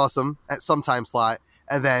 everything is awesome at some time slot,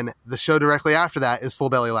 and then the show directly after that is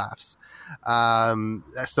Full Belly Laughs.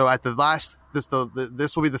 So at the last, this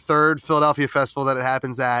will be the third Philadelphia festival that it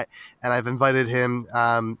happens at, and I've invited him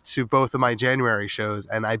to both of my January shows,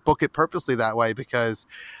 and I book it purposely that way because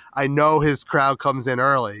I know his crowd comes in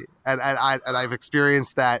early, and I've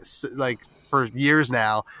experienced that like for years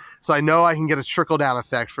now, so I know I can get a trickle down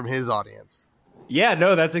effect from his audience. Yeah,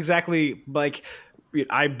 no, that's exactly like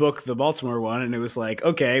I booked the Baltimore one, and it was like,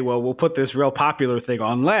 okay, well, we'll put this real popular thing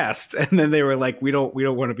on last. And then they were like, we don't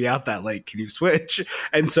want to be out that late. Can you switch?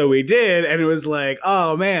 And so we did. And it was like,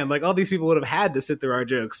 oh man, like all these people would have had to sit through our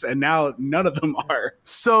jokes, and now none of them are.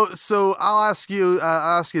 So I'll ask you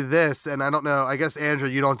this, and I don't know. I guess Andrew,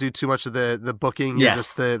 you don't do too much of the booking. You're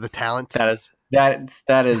just the talent.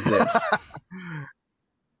 That is it.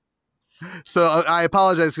 So I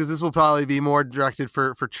apologize because this will probably be more directed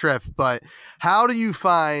for Trip, but how do you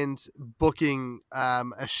find booking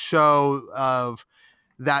a show of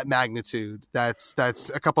that magnitude? That's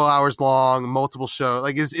a couple hours long, multiple shows.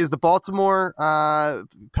 Like is the Baltimore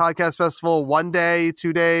podcast festival 1 day,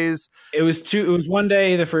 2 days? It was 1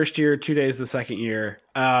 day the first year, 2 days the second year.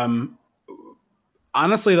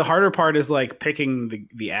 Honestly, the harder part is like picking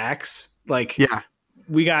the acts. Like, yeah.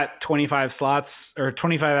 We got 25 slots or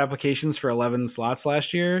 25 applications for 11 slots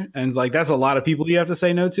last year. And like, that's a lot of people you have to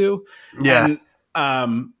say no to. Yeah.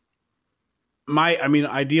 And, my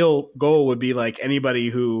ideal goal would be like anybody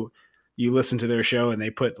who you listen to their show and they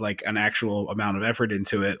put like an actual amount of effort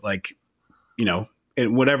into it. Like, you know,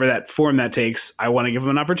 in whatever that form that takes, I want to give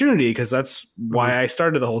them an opportunity because that's why I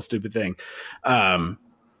started the whole stupid thing.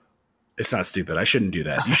 It's not stupid. I shouldn't do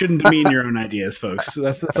that. You shouldn't demean your own ideas, folks.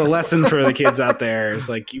 That's a lesson for the kids out there. It's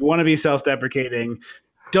like, you want to be self-deprecating.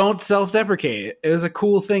 Don't self-deprecate. It was a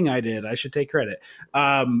cool thing I did. I should take credit.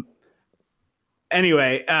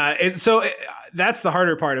 Anyway, that's the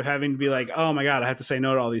harder part of having to be like, oh my God, I have to say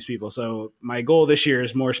no to all these people. So my goal this year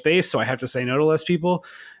is more space. So I have to say no to less people.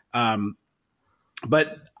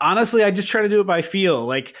 But honestly, I just try to do it by feel.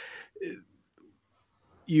 Like,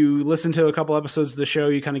 you listen to a couple episodes of the show,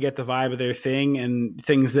 you kind of get the vibe of their thing and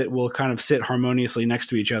things that will kind of sit harmoniously next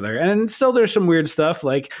to each other. And still there's some weird stuff.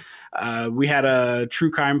 Like we had a true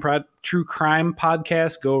crime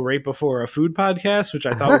podcast go right before a food podcast, which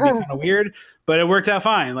I thought would be kind of weird, but it worked out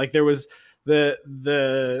fine. Like there was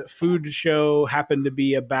the food show happened to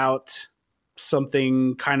be about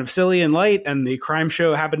something kind of silly and light, and the crime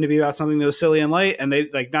show happened to be about something that was silly and light. And they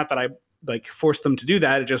like, not that I like forced them to do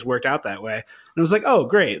that. It just worked out that way. And it was like, oh,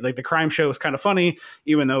 great. Like the crime show was kind of funny,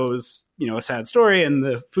 even though it was, you know, a sad story. And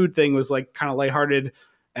the food thing was like kind of lighthearted,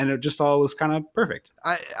 and it just all was kind of perfect.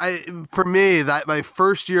 For me, that my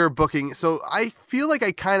first year booking. So I feel like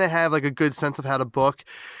I kind of have like a good sense of how to book,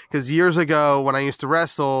 because years ago when I used to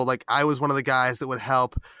wrestle, like I was one of the guys that would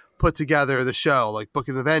help put together the show, like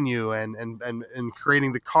booking the venue and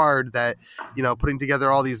creating the card that, you know, putting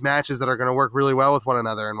together all these matches that are going to work really well with one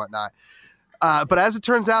another and whatnot. But as it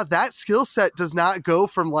turns out, that skill set does not go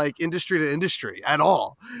from like industry to industry at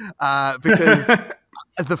all. Because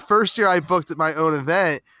the first year I booked at my own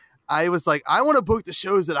event, I was like, I want to book the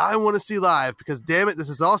shows that I want to see live, because damn it, this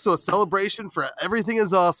is also a celebration for everything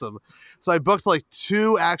is awesome. So I booked like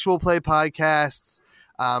 2 actual play podcasts,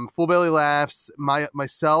 Full Belly Laughs,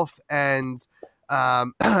 myself, and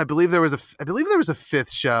I believe there was a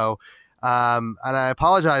 5th show. And I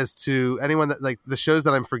apologize to anyone that like the shows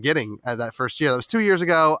that I'm forgetting that first year. That was 2 years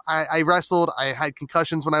ago. I wrestled. I had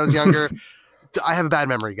concussions when I was younger. I have a bad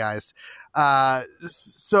memory, guys. But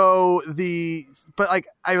like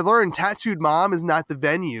I learned Tattooed Mom is not the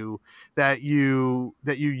venue that you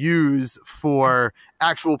use for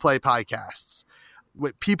actual play podcasts.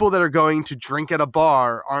 With people that are going to drink at a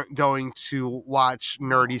bar aren't going to watch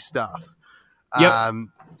nerdy stuff. Yep.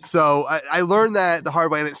 So I learned that the hard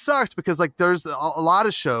way, and it sucked because like there's a lot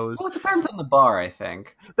of shows. Well, it depends on the bar, I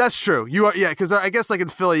think. That's true. Because I guess like in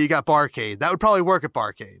Philly you got Barcade. That would probably work at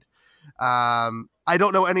Barcade. I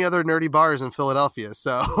don't know any other nerdy bars in Philadelphia,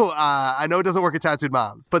 so I know it doesn't work at Tattooed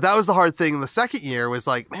Moms. But that was the hard thing. The second year was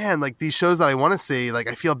like, man, like these shows that I want to see, like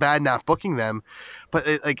I feel bad not booking them, but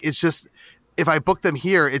it's just, if I book them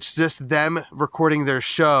here, it's just them recording their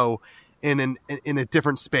show in a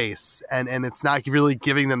different space, and it's not really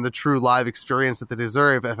giving them the true live experience that they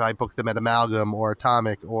deserve if I book them at Amalgam or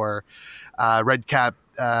Atomic or Red Cap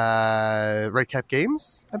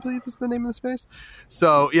Games, I believe is the name of the space.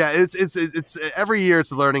 So yeah, it's every year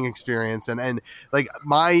it's a learning experience, and like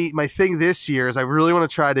my thing this year is I really want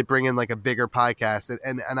to try to bring in like a bigger podcast,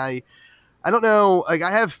 and I don't know, like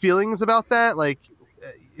I have feelings about that, like,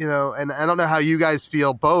 you know, and I don't know how you guys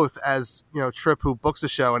feel, both as, you know, Trip who books a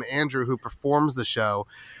show and Andrew who performs the show.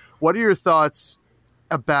 What are your thoughts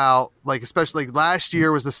about, like, especially like last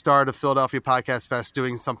year was the start of Philadelphia Podcast Fest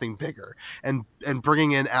doing something bigger and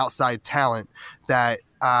bringing in outside talent that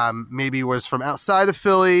maybe was from outside of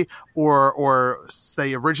Philly or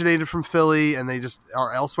they originated from Philly and they just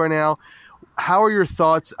are elsewhere now. How are your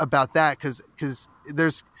thoughts about that? Because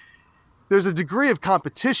there's a degree of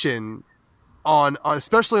competition on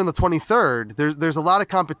especially on the 23rd. There's a lot of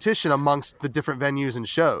competition amongst the different venues and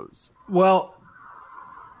shows. Well,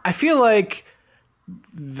 I feel like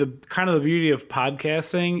the kind of the beauty of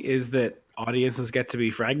podcasting is that audiences get to be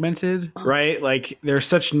fragmented, right? Like there's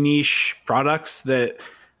such niche products that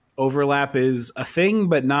overlap is a thing,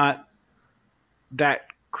 but not that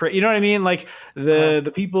you know what I mean? Like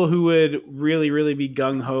the people who would really be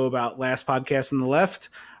gung ho about Last Podcast on the Left,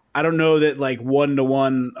 I don't know that like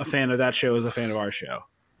 1-to-1 a fan of that show is a fan of our show.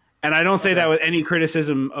 And I don't say that with any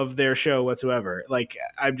criticism of their show whatsoever. Like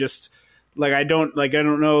I'm just like I don't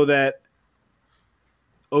know that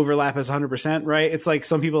overlap is 100%, right? It's like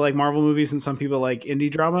some people like Marvel movies and some people like indie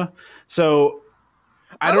drama. So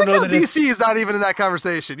I don't know that DC is not even in that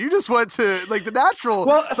conversation. You just went to like the natural.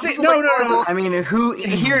 Well, see, no. I mean,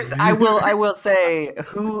 I will say,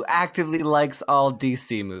 who actively likes all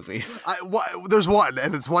DC movies? There's one,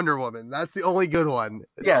 and it's Wonder Woman. That's the only good one.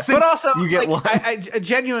 Yes, but also you get like, one. I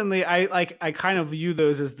genuinely, I kind of view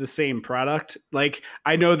those as the same product. Like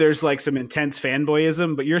I know there's like some intense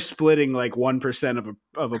fanboyism, but you're splitting like 1%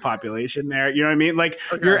 of a population there. You know what I mean? Like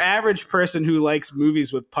your average person who likes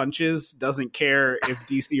movies with punches doesn't care if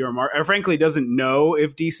DC or Marvel, frankly, doesn't know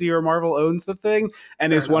if DC or Marvel owns the thing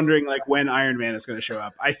and is wondering like when Iron Man is going to show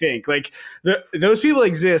up. I think like those people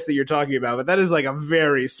exist that you're talking about, but that is like a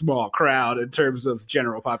very small crowd in terms of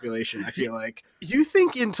general population. I feel like you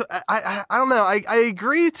think I don't know. I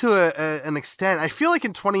agree to an extent. I feel like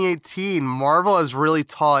in 2018, Marvel has really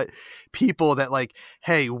taught people that like,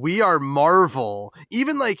 hey, we are Marvel.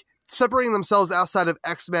 Even like separating themselves outside of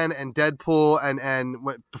X-Men and Deadpool and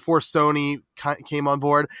before Sony came on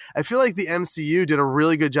board, I feel like the MCU did a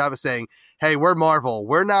really good job of saying, hey, we're Marvel.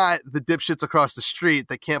 We're not the dipshits across the street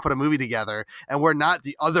that can't put a movie together. And we're not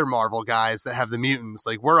the other Marvel guys that have the mutants.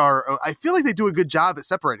 Like we're our own. I feel like they do a good job at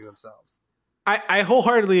separating themselves. I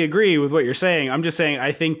wholeheartedly agree with what you're saying. I'm just saying,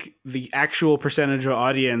 I think the actual percentage of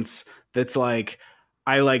audience that's like,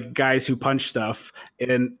 I like guys who punch stuff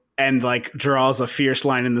and like draws a fierce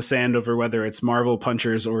line in the sand over whether it's Marvel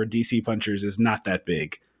punchers or DC punchers is not that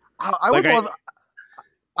big. I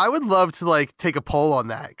would love to like take a poll on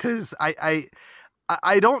that because I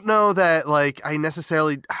don't know that like I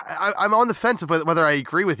necessarily I'm on the fence of whether I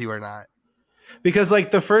agree with you or not. Because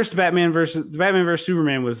like the first Batman versus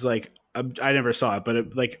Superman was like I never saw it, but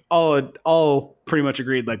it, like all pretty much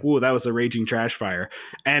agreed like, whoa, that was a raging trash fire,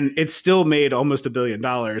 and it still made almost $1 billion.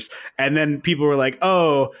 And then people were like,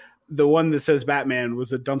 oh, the one that says Batman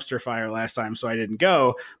was a dumpster fire last time, so I didn't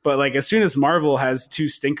go. But like as soon as Marvel has 2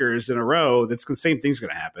 stinkers in a row, that's the same thing's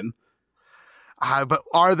going to happen. But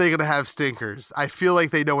are they going to have stinkers? I feel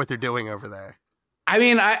like they know what they're doing over there. I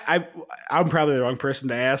mean, I'm probably the wrong person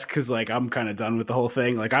to ask because like I'm kind of done with the whole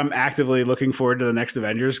thing. Like I'm actively looking forward to the next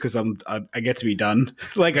Avengers because I get to be done.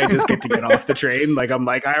 Like I just get to get off the train. Like I'm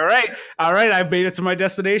like, all right, I've made it to my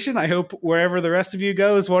destination. I hope wherever the rest of you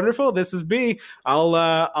go is wonderful. This is me.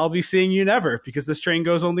 I'll be seeing you never because this train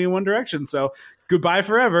goes only in one direction. So goodbye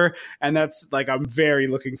forever. And that's like I'm very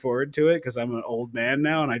looking forward to it because I'm an old man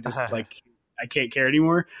now and I just like I can't care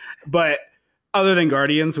anymore. But other than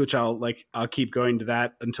Guardians, which I'll keep going to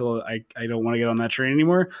that until I don't want to get on that train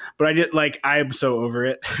anymore. But I did like I'm so over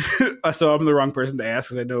it. So I'm the wrong person to ask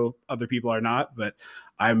because I know other people are not. But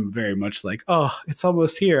I'm very much like, oh, it's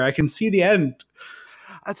almost here. I can see the end.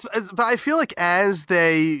 But I feel like as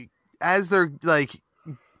they're like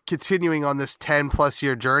continuing on this 10+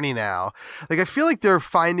 year journey now, like I feel like they're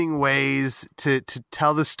finding ways to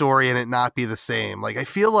tell the story and it not be the same. Like I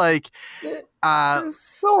feel like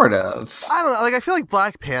sort of. I don't know. Like I feel like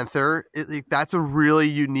Black Panther, that's a really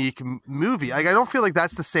unique movie. Like I don't feel like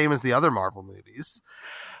that's the same as the other Marvel movies.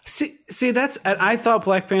 See, I thought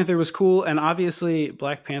Black Panther was cool, and obviously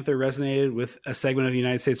Black Panther resonated with a segment of the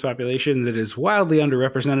United States population that is wildly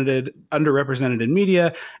underrepresented in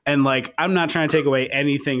media. And like, I'm not trying to take away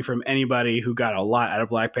anything from anybody who got a lot out of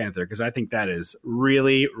Black Panther because I think that is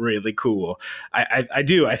really, really cool. I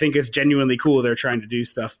do. I think it's genuinely cool. They're trying to do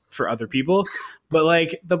stuff for other people. But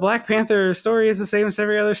like the Black Panther story is the same as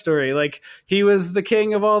every other story. Like he was the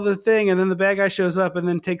king of all the thing, and then the bad guy shows up and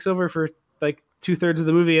then takes over for like 2/3 of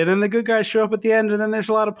the movie, and then the good guys show up at the end, and then there's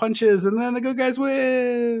a lot of punches, and then the good guys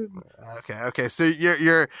win. Okay. So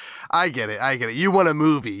you're, I get it. You want a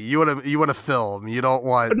movie. You want a film. You don't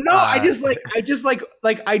want. No, I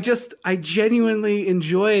genuinely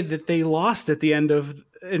enjoyed that they lost at the end of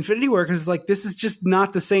Infinity War because like this is just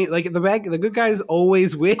not the same. Like the good guys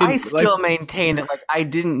always win. I still maintain that like I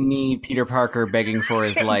didn't need Peter Parker begging for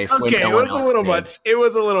his life. Okay, when no one else did. It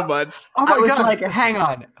was a little much. Oh my God. God. Like, hang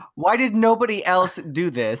on. Why did nobody else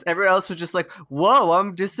do this? Everyone else was just like, whoa,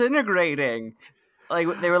 I'm disintegrating. like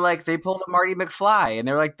they were like they pulled a Marty McFly, and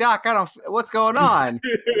they were like, Doc, what's going on?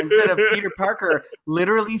 Instead of Peter Parker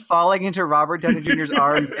literally falling into Robert Downey Jr.'s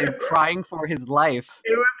arms and crying for his life.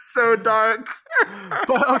 It was so dark.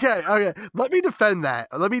 But okay. Let me defend that.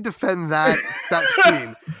 That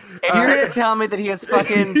scene. And you're gonna tell me that he has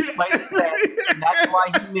fucking spider sense, and that's why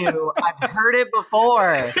he knew. I've heard it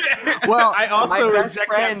before. Well, I also my best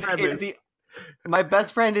reject friend that is premise. my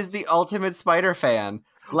best friend is the ultimate spider fan.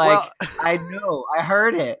 Like, Well- I know, I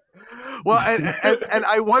heard it. Well, and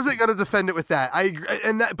I wasn't going to defend it with that. I agree,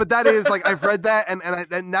 but that is like I've read that,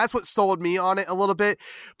 and that's what sold me on it a little bit.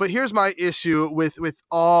 But here's my issue with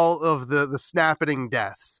all of the snapping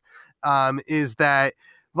deaths, is that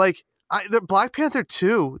like the Black Panther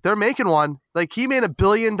 2, they're making one. Like he made $1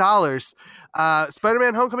 billion.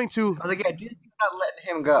 Spider-Man: Homecoming 2. I was like, yeah, Disney's not letting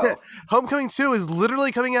him go. Homecoming 2 is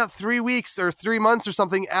literally coming out 3 weeks or 3 months or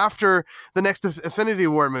something after the next Infinity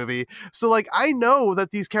War movie. So, like, I know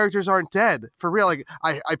that these characters aren't dead for real. Like,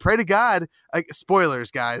 I pray to God,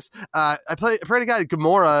 spoilers, guys. I pray to God,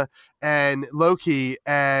 Gamora and Loki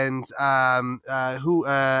and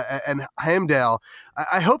Heimdall.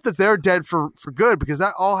 I hope that they're dead for good, because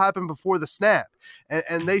that all happened before the snap,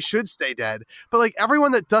 and they should stay dead. But like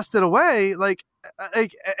everyone that dusted away, like,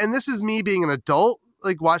 and this is me being an adult,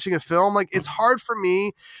 like watching a film, like it's hard for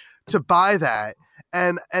me to buy that.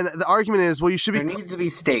 And the argument is, well, you should be. There needs to be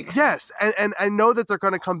stakes. Yes, and I know that they're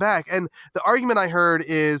going to come back. And the argument I heard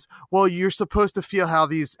is, well, you're supposed to feel how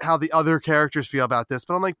the other characters feel about this.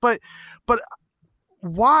 But I'm like, but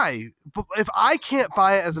why? But if I can't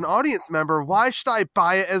buy it as an audience member, why should I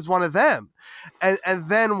buy it as one of them? And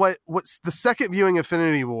then what's the second viewing of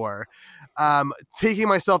Infinity War? Taking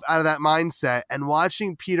myself out of that mindset and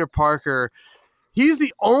watching Peter Parker, he's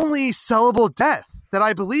the only sellable death that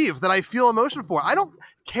I believe, that I feel emotion for. I don't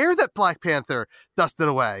care that Black Panther dusted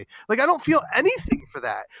away. Like, I don't feel anything for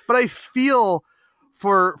that, but I feel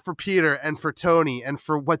for Peter and for Tony and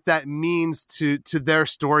for what that means to their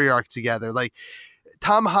story arc together. Like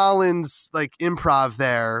Tom Holland's like improv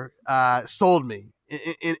there sold me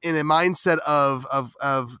in a mindset of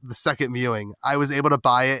the second viewing. I was able to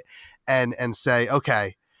buy it and say,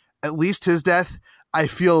 okay, at least his death, I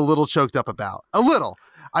feel a little choked up about. A little.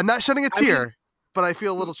 I'm not shedding a tear, but I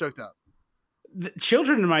feel a little choked up. The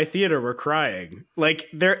children in my theater were crying. Like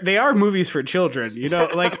they are movies for children, you know.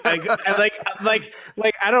 Like I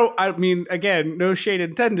mean, again, no shade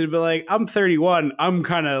intended, but like I'm 31, I'm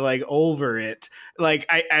kind of like over it. Like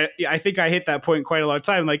I think I hit that point quite a lot of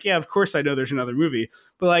time. Like, yeah, of course I know there's another movie,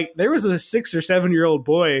 but like there was a 6 or 7 year old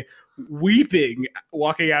boy weeping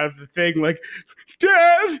walking out of the thing, like,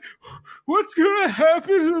 Dad, what's gonna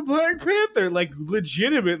happen to the Black Panther? Like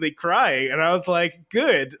legitimately crying. And I was like,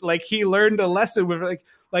 good. Like he learned a lesson with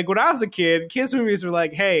like when I was a kid, kids movies were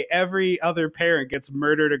like, hey, every other parent gets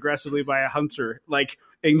murdered aggressively by a hunter. Like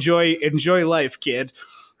enjoy life, kid.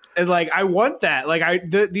 And like I want that.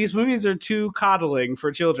 Like these movies are too coddling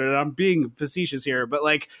for children, and I'm being facetious here, but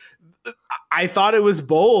like I thought it was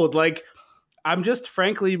bold. Like I'm just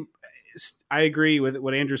frankly, I agree with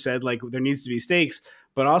what Andrew said. Like there needs to be stakes,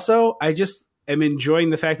 but also I just am enjoying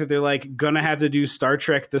the fact that they're like gonna have to do Star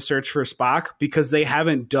Trek: The Search for Spock, because they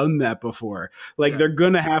haven't done that before. Like they're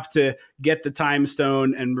gonna have to get the time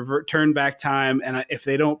stone and turn back time. And if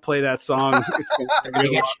they don't play that song, they're gonna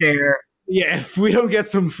get Cher. Yeah, if we don't get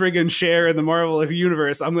some friggin' Cher in the Marvel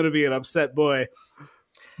universe, I'm gonna be an upset boy.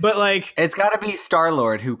 But like, it's got to be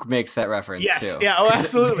Star-Lord who makes that reference. Yes, too. yeah, oh,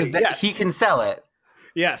 absolutely. Yes. He can sell it.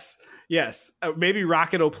 Yes. Maybe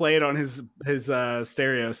Rocket will play it on his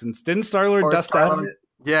stereo, since didn't Star-Lord dust out of it?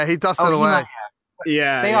 Yeah, he dusted away.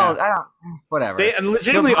 Yeah, they all. I don't. Whatever. They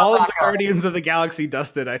legitimately all of the Guardians of the Galaxy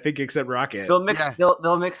dusted, I think, except Rocket. They'll mix. Yeah.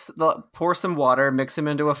 They'll pour some water, mix him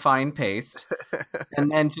into a fine paste,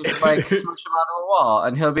 and then just like smush him onto a wall,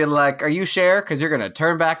 and he'll be like, "Are you Cher? Because you're gonna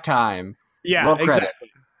turn back time." Yeah,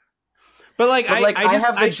 exactly. But I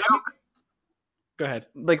have the joke. Go ahead.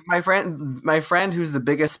 Like my friend who's the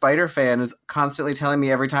biggest Spider fan is constantly telling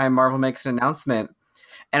me every time Marvel makes an announcement,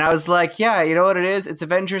 and I was like, "Yeah, you know what it is? It's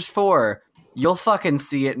Avengers 4. You'll fucking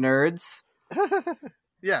see it, nerds."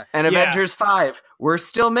 Yeah. And Avengers 5. We're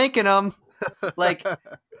still making them. Like,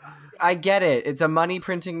 I get it. It's a money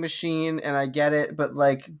printing machine, and I get it. But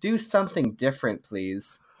like, do something different,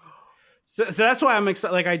 please. So that's why I'm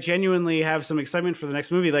excited. Like, I genuinely have some excitement for the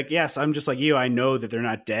next movie. Like, yes, I'm just like you. I know that they're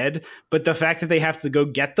not dead, but the fact that they have to go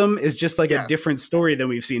get them is just like a different story than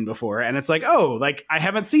we've seen before. And it's like, oh, like I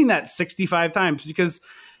haven't seen that 65 times, because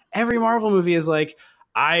every Marvel movie is like,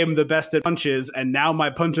 I am the best at punches, and now my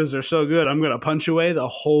punches are so good, I'm going to punch away the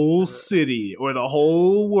whole city or the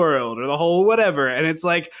whole world or the whole whatever. And it's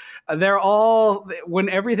like, they're all, when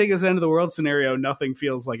everything is an end of the world scenario, nothing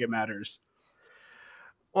feels like it matters.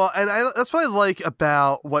 Well, and that's what I like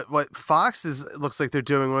about what Fox looks like they're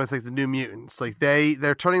doing with like the New Mutants. Like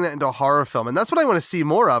they're turning that into a horror film, and that's what I want to see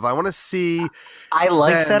more of. I want to see. I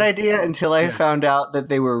liked that idea until I found out that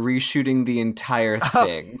they were reshooting the entire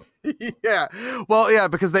thing. Yeah, well, yeah,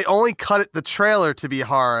 because they only cut the trailer to be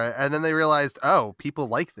horror, and then they realized, oh, people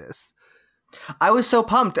like this. I was so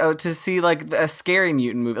pumped to see like a scary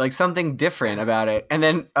mutant movie, like something different about it. And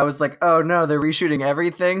then I was like, oh no, they're reshooting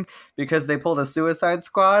everything because they pulled a Suicide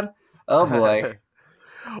Squad. Oh boy.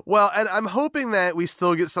 Well, and I'm hoping that we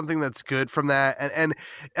still get something that's good from that. And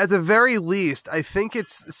at the very least, I think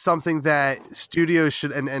it's something that studios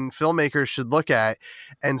should and filmmakers should look at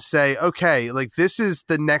and say, okay, like this is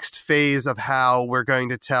the next phase of how we're going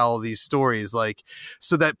to tell these stories, like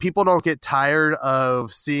so that people don't get tired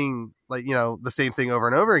of seeing like, you know, the same thing over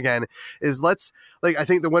and over again. Is I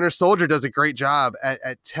think The Winter Soldier does a great job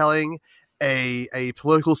at telling a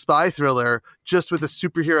political spy thriller just with a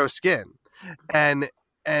superhero skin.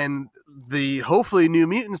 And the hopefully New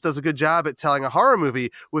Mutants does a good job at telling a horror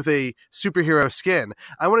movie with a superhero skin.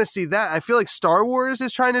 I want to see that. I feel like Star Wars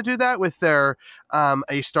is trying to do that with their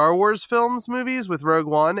a Star Wars films movies with Rogue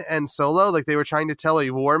One and Solo. Like they were trying to tell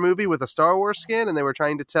a war movie with a Star Wars skin, and they were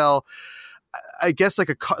trying to tell, I guess, like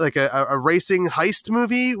a racing heist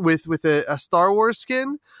movie with a Star Wars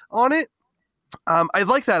skin on it. I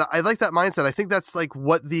like that. I like that mindset. I think that's like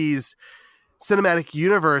what these cinematic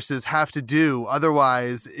universes have to do.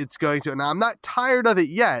 Otherwise it's going to, and I'm not tired of it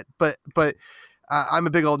yet, but I'm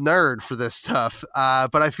a big old nerd for this stuff.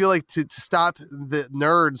 But I feel like to stop the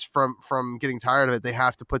nerds from getting tired of it, they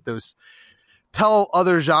have to tell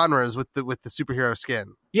other genres with the superhero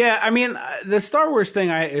skin. Yeah. I mean, the Star Wars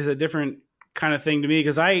thing is a different kind of thing to me,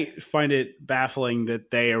 because I find it baffling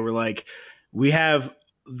that they were like, we have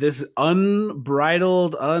this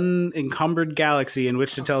unbridled, unencumbered galaxy in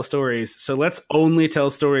which to tell stories, so let's only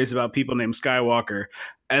tell stories about people named Skywalker.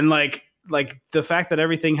 And like the fact that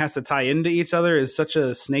everything has to tie into each other is such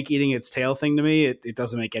a snake eating its tail thing to me. It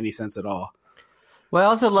doesn't make any sense at all. Well, I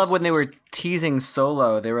also love when they were teasing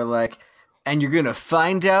Solo. They were like, and you're gonna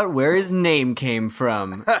find out where his name came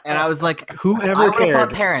from. And I was like, whoever cared?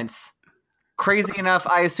 Thought parents. Crazy enough,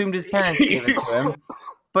 I assumed his parents gave it to him.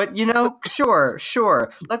 But, you know, sure.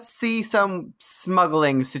 Let's see some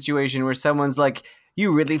smuggling situation where someone's like,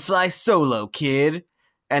 you really fly solo, kid.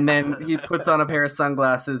 And then he puts on a pair of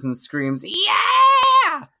sunglasses and screams,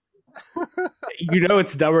 yeah! You know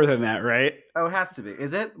it's dumber than that, right? Oh, it has to be.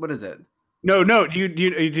 Is it? What is it? No. Do you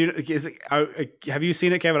have you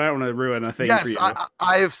seen it, Kevin? I don't want to ruin a thing for you. Yes,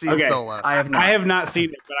 I have seen Solo. I have not. I have not seen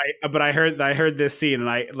it, but I heard this scene, and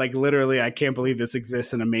I like literally I can't believe this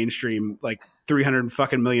exists in a mainstream like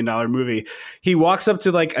 $300 million movie. He walks up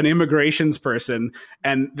to like an immigrations person,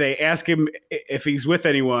 and they ask him if he's with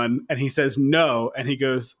anyone, and he says no, and he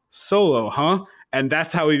goes, "Solo, huh?" And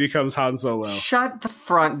that's how he becomes Han Solo. Shut the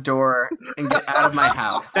front door and get out of my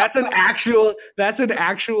house. That's an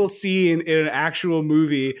actual scene in an actual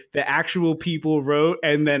movie that actual people wrote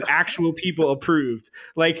and then actual people approved.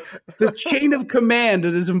 Like the chain of command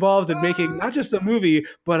that is involved in making not just a movie,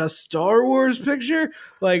 but a Star Wars picture.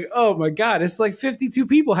 Like, oh my God, it's like 52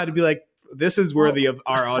 people had to be like, this is worthy of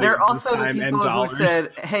our audience. They're also time the and people dollars. who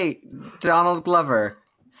said, hey, Donald Glover,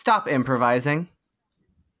 stop improvising.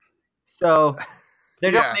 So... They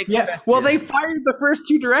don't make well, they fired the first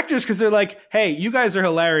two directors because they're like, hey, you guys are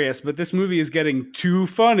hilarious, but this movie is getting too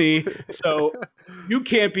funny, so you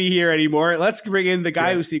can't be here anymore. Let's bring in the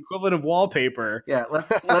guy who's the equivalent of wallpaper. Yeah,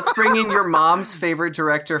 let's bring in your mom's favorite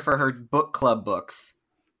director for her book club books.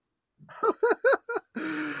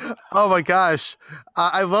 Oh my gosh.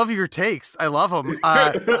 I love your takes. I love them.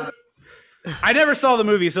 I never saw the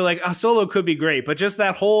movie, so like Solo could be great, but just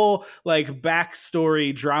that whole like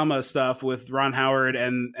backstory drama stuff with Ron Howard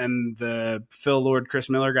and the Phil Lord, Chris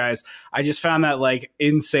Miller guys, I just found that like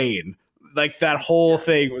insane. Like that whole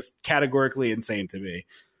thing was categorically insane to me.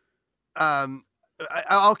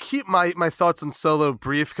 I'll keep my thoughts on Solo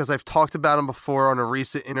brief because I've talked about him before on a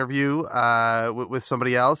recent interview with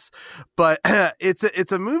somebody else. But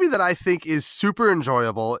it's a movie that I think is super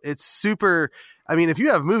enjoyable. It's super. I mean, if you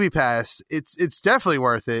have Movie Pass, it's definitely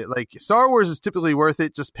worth it. Like Star Wars is typically worth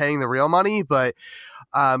it just paying the real money, but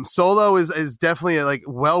Solo is definitely like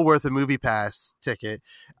well worth a Movie Pass ticket.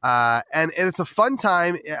 And it's a fun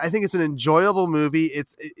time. I think it's an enjoyable movie.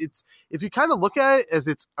 It's if you kind of look at it as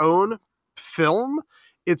its own film,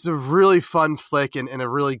 it's a really fun flick and a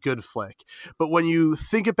really good flick. But when you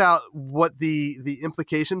think about what the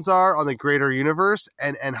implications are on the greater universe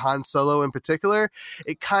and Han Solo in particular,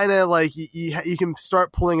 it kind of like you can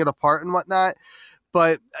start pulling it apart and whatnot.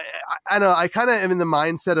 But I don't know. I kind of am in the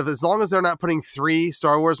mindset of as long as they're not putting 3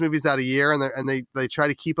 Star Wars movies out a year and they try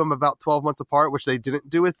to keep them about 12 months apart, which they didn't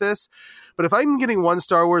do with this. But if I'm getting 1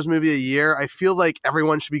 Star Wars movie a year, I feel like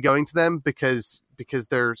everyone should be going to them because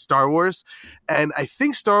they're Star Wars. And I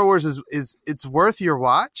think Star Wars is it's worth your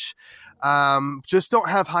watch. Just don't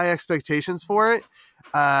have high expectations for it.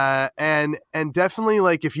 And definitely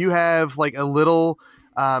like if you have like a little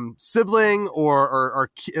sibling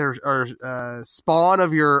or spawn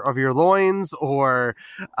of your loins or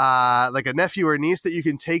like a nephew or niece that you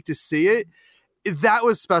can take to see it, that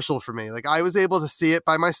was special for me. Like I was able to see it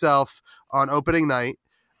by myself on opening night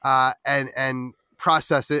and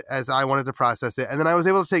process it as I wanted to process it. And then I was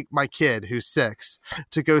able to take my kid who's 6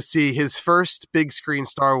 to go see his first big screen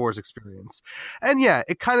Star Wars experience. And yeah,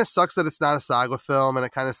 it kind of sucks that it's not a saga film and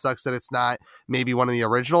it kind of sucks that it's not maybe one of the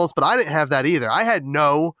originals, but I didn't have that either. I had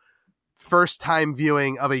no first time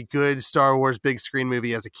viewing of a good Star Wars big screen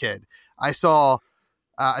movie as a kid. I saw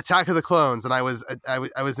Attack of the Clones and I was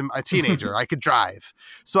a teenager. I could drive.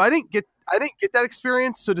 So I didn't get that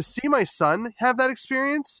experience. So to see my son have that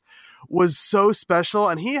experience was so special,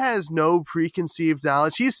 and he has no preconceived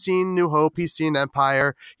knowledge. He's seen New Hope, he's seen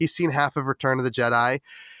Empire, he's seen half of Return of the Jedi.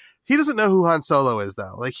 He doesn't know who Han Solo is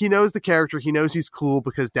though. Like he knows the character, he knows he's cool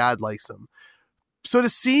because dad likes him. So to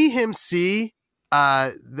see him see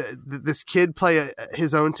this kid play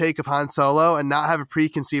his own take of Han Solo and not have a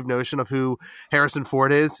preconceived notion of who Harrison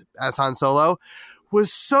Ford is as Han Solo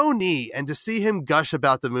was so neat, and to see him gush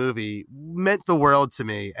about the movie meant the world to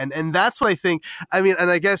me. And that's what I think. I mean, and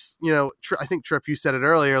I guess, you know, I think Trip, you said it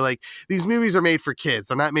earlier, like these movies are made for kids.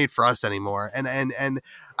 They're not made for us anymore. And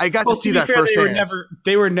I got to see that firsthand.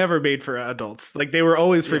 They were never made for adults. Like they were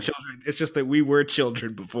always for children. It's just that we were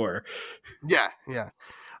children before. Yeah. Yeah.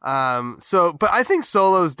 But I think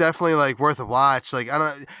Solo is definitely like worth a watch. Like, I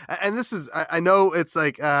don't, and this is, I know it's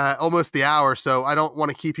like, almost the hour, so I don't want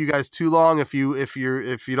to keep you guys too long if you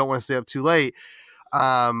don't want to stay up too late.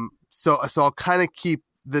 So I'll kind of keep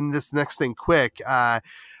this next thing quick. I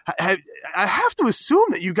have to assume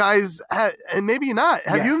that you guys and maybe not,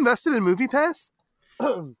 have you invested in MoviePass?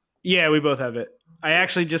 Yeah, we both have it. I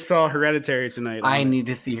actually just saw Hereditary tonight. I need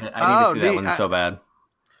to see it. I need to see that one so bad.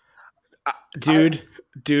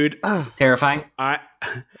 Dude, terrifying. I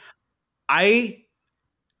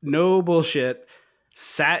no bullshit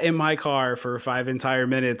sat in my car for 5 entire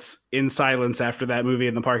minutes in silence after that movie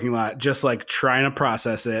in the parking lot, just like trying to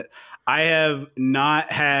process it. I have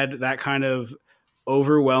not had that kind of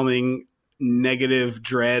overwhelming negative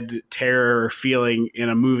dread terror feeling in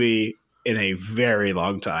a movie in a very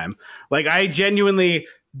long time. Like I genuinely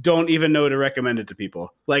don't even know to recommend it to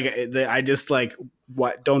people. Like I just like,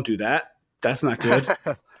 what? Don't do that. That's not good.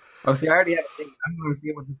 Oh, see, I already have a thing. I'm going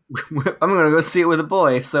to go see it with a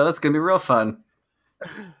boy, so that's going to be real fun.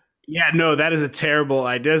 Yeah, no, that is a terrible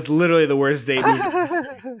idea. That's literally the worst date movie.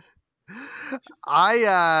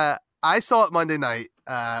 I saw it Monday night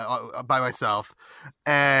by myself,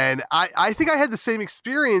 and I think I had the same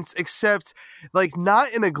experience, except like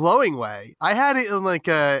not in a glowing way. I had it in like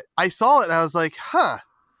I saw it and I was like, huh.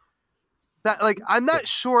 That like I'm not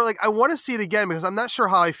sure. Like I want to see it again because I'm not sure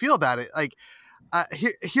how I feel about it. Like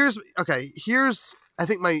here's I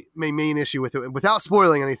think my main issue with it, without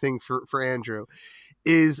spoiling anything for Andrew,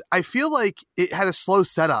 is I feel like it had a slow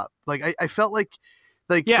setup. Like I felt like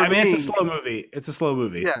yeah, I mean it's a slow movie. It's a slow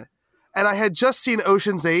movie. Yeah, and I had just seen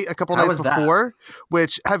Ocean's 8 a couple nights before.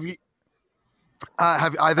 Which have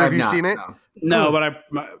either of you seen it? No, but I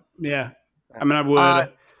mean I would.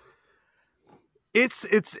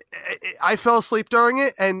 I fell asleep during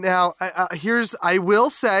it, and now I will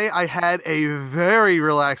say I had a very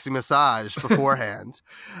relaxing massage beforehand.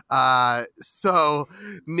 So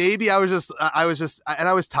maybe I was just, and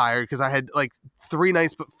I was tired because I had like 3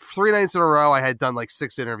 nights in a row. I had done like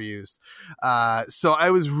 6 interviews. So I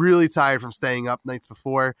was really tired from staying up nights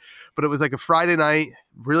before, but it was like a Friday night,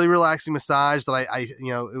 really relaxing massage that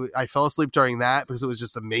I fell asleep during that because it was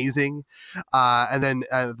just amazing. And then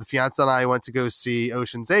the fiance and I went to go see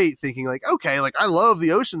Ocean's 8 thinking like, okay, like I love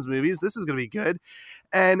the Ocean's movies. This is going to be good.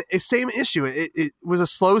 And same issue. It was a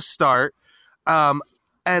slow start. And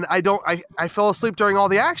I fell asleep during all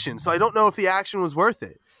the action. So I don't know if the action was worth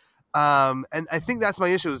it. And I think that's my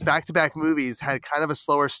issue is back-to-back movies had kind of a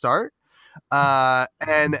slower start.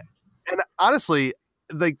 And honestly,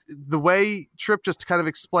 like the way Trip just kind of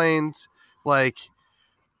explained, like,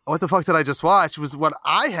 what the fuck did I just watch was what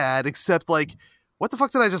I had, except like what the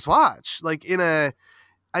fuck did I just watch? Like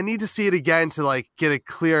I need to see it again to like get a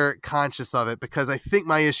clear conscious of it, because I think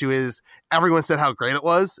my issue is everyone said how great it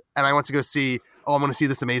was, and I went to go see, I'm going to see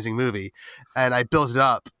this amazing movie, and I built it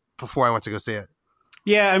up before I went to go see it.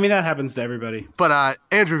 Yeah, I mean, that happens to everybody. But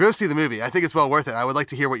Andrew, go see the movie. I think it's well worth it. I would like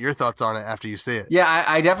to hear what your thoughts on it after you see it. Yeah,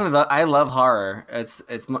 I definitely I love horror. It's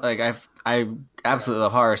like I absolutely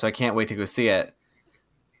love horror, so I can't wait to go see it.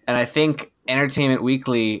 And I think Entertainment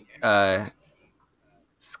Weekly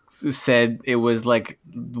said it was like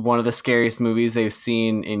one of the scariest movies they've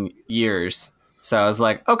seen in years. So I was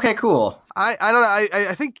like, okay, cool. I don't know.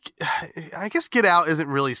 I think, I guess Get Out isn't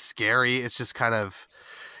really scary. It's just kind of...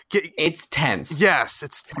 It's tense. Yes,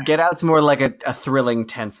 it's Get Out's more like a thrilling,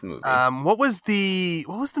 tense movie. What was the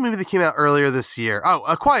movie that came out earlier this year? Oh,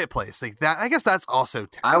 A Quiet Place. Like that. I guess that's also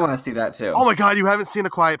tense. I want to see that too. Oh my god, you haven't seen A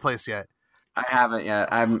Quiet Place yet? I haven't yet.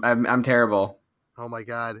 I'm terrible. Oh my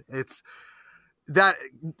god, it's that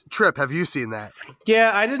Trip. Have you seen that?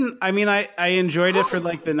 Yeah, I didn't. I mean, I enjoyed it for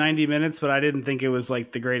like the 90 minutes, but I didn't think it was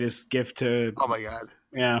like the greatest gift to. Oh my god.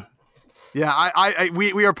 Yeah. Yeah,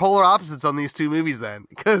 we are polar opposites on these two movies then,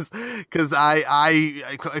 because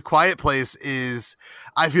A Quiet Place is,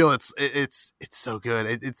 I feel it's so good.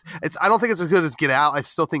 It's I don't think it's as good as Get Out. I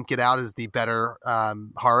still think Get Out is the better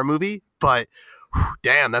horror movie, but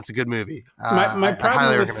damn, that's a good movie. I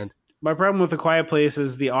highly recommend. My problem with A Quiet Place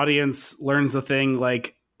is the audience learns a thing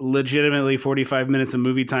like legitimately 45 minutes of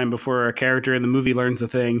movie time before a character in the movie learns a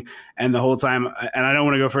thing, and the whole time, and I don't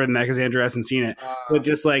want to go further than that because Andrew hasn't seen it, but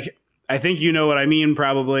just like, I think you know what I mean,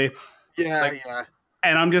 probably. Yeah, yeah.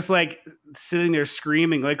 And I'm just like sitting there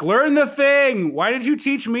screaming, like, learn the thing. Why did you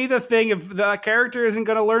teach me the thing if the character isn't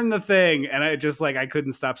going to learn the thing? And I just like, I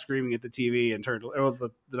couldn't stop screaming at the TV internally. Well,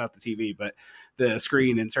 not the TV, but the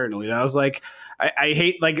screen internally. I was like, I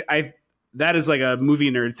hate, like, that is like a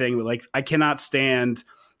movie nerd thing, but like, I cannot stand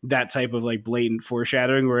that type of like blatant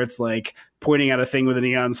foreshadowing where it's like pointing out a thing with a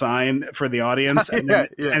neon sign for the audience. And then,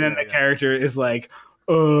 the character is like,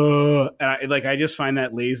 and I just find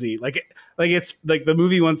that lazy. Like it's like the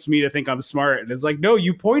movie wants me to think I'm smart, and it's like, no,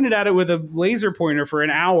 you pointed at it with a laser pointer for an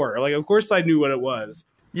hour. Like, of course I knew what it was.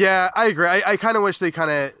 Yeah, I agree. I kind of wish they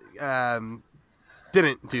kind of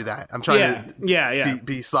didn't do that. I'm trying to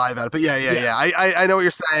be sly about it, but yeah. I know what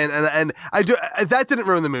you're saying, and I do. That didn't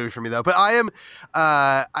ruin the movie for me though. But I am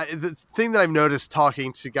the thing that I've noticed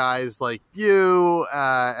talking to guys like you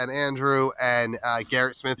and Andrew and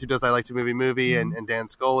Garrett Smith, who does I Like to Movie, and Dan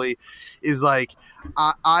Scully, is like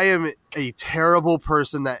I am a terrible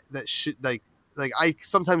person that should like I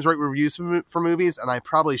sometimes write reviews for movies, and I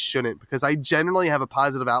probably shouldn't, because I generally have a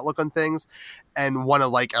positive outlook on things and want to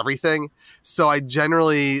like everything. So I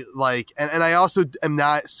generally like, and I also am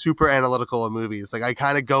not super analytical of movies. Like I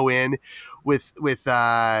kind of go in with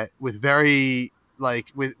very like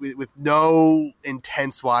with no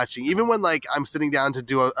intense watching. Even when like I'm sitting down to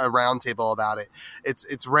do a round table about it,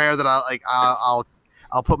 it's rare that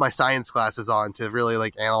I'll put my science classes on to really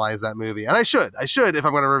like analyze that movie, and I should if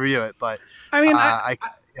I'm going to review it. But I mean,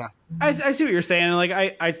 I see what you're saying. Like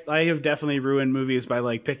I have definitely ruined movies by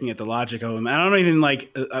like picking at the logic of them. I don't even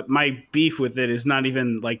like my beef with it is not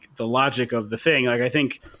even like the logic of the thing. Like I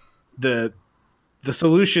think the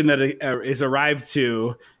solution that is arrived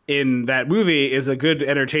to in that movie is a good,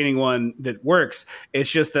 entertaining one that works.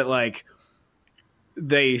 It's just that like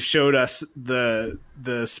they showed us the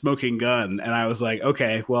smoking gun, and I was like,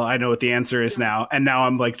 okay, well, I know what the answer is now. And now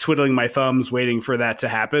I'm like twiddling my thumbs waiting for that to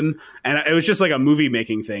happen. And it was just like a movie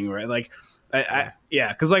making thing, right? Like,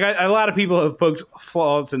 because like a lot of people have poked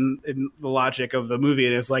flaws in the logic of the movie,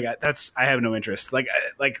 and it's like I have no interest.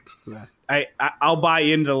 I'll buy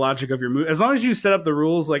into the logic of your movie as long as you set up the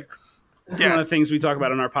rules. Like, this is one of the things we talk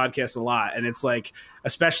about on our podcast a lot, and it's like,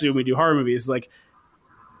 especially when we do horror movies, like,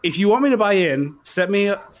 if you want me to buy in,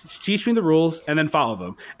 teach me the rules, and then follow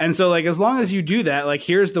them. And so, like, as long as you do that, like,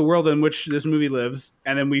 here's the world in which this movie lives,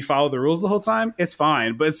 and then we follow the rules the whole time, it's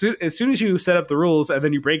fine. But as soon as you set up the rules and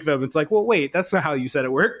then you break them, it's like, well, wait, that's not how you said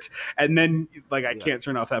it worked. And then, like, I can't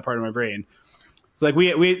turn off that part of my brain. So,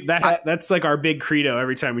 like, that's like our big credo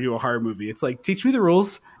every time we do a horror movie. It's like, teach me the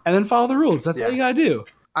rules and then follow the rules. That's all you gotta do.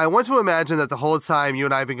 I want to imagine that the whole time you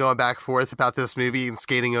and I have been going back and forth about this movie and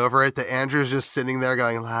skating over it, that Andrew's just sitting there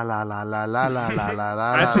going, la, la, la, la, la, la, la, la,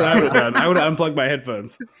 la. That's what I would have done. I would have unplugged my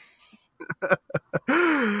headphones.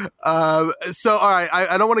 So, all right,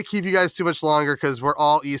 I don't want to keep you guys too much longer because we're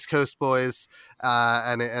all East Coast boys,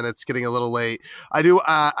 and it's getting a little late. I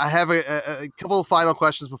have a couple of final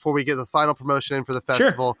questions before we get the final promotion in for the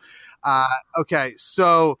festival. Sure. Okay,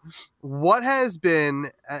 so what has been,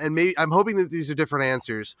 and maybe I'm hoping that these are different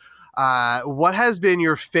answers. What has been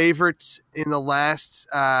your favorite in the last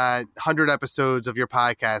 100 episodes of your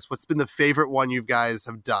podcast? What's been the favorite one you guys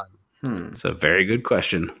have done? It's a very good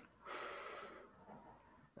question.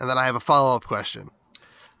 And then I have a follow-up question.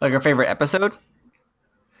 Like our favorite episode?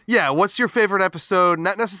 Yeah, what's your favorite episode?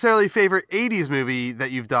 Not necessarily favorite 80s movie that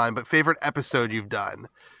you've done, but favorite episode you've done.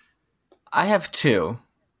 I have two.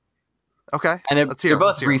 Okay. And let's hear they're it. both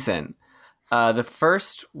Let's hear it. recent. The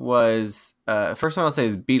first was first one I'll say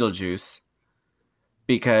is Beetlejuice,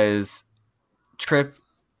 because Trip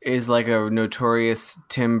is like a notorious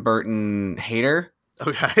Tim Burton hater,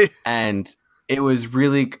 Okay. and it was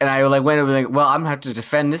really, and I like went over like, well, I'm gonna have to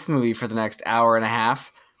defend this movie for the next hour and a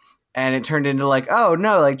half, and it turned into like, oh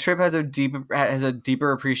no, like Trip has a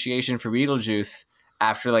deeper appreciation for Beetlejuice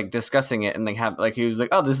after like discussing it, and like have like he was like,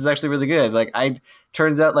 oh, this is actually really good. Like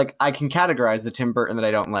turns out like I can categorize the Tim Burton that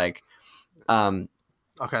I don't like. Okay,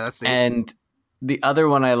 that's neat. And the other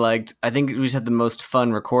one I liked, I think we just had the most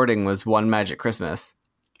fun recording, was One Magic Christmas.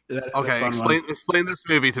 That is a Okay, fun explain this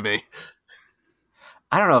movie to me.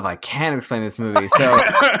 I don't know if I can explain this movie. So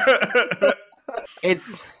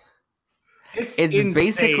it's insane.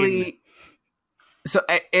 basically, so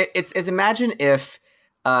it's imagine if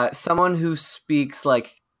someone who speaks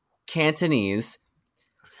like Cantonese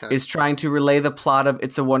is trying to relay the plot of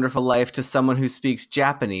It's a Wonderful Life to someone who speaks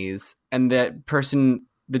Japanese, and that person,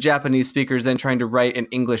 the Japanese speaker, is then trying to write an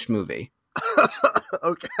English movie.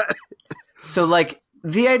 Okay. So like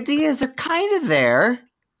the ideas are kind of there.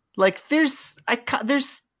 Like there's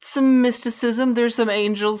some mysticism, there's some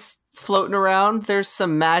angels floating around, there's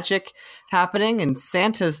some magic happening, and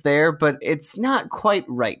Santa's there, but it's not quite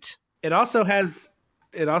right. It also has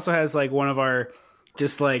like one of our,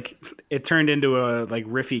 just like, it turned into a like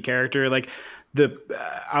riffy character. Like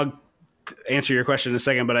I'll answer your question in a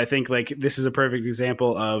second, but I think like this is a perfect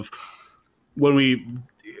example of when we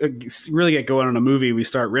really get going on a movie, we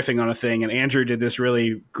start riffing on a thing. And Andrew did this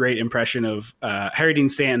really great impression of Harry Dean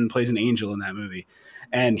Stanton plays an angel in that movie,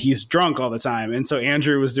 and he's drunk all the time. And so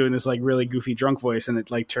Andrew was doing this like really goofy drunk voice, and it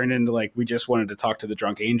like turned into like we just wanted to talk to the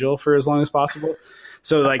drunk angel for as long as possible.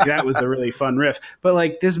 So like that was a really fun riff. But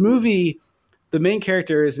like this movie, the main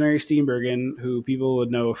character is Mary Steenburgen, who people would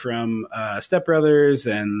know from Step Brothers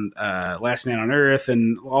and Last Man on Earth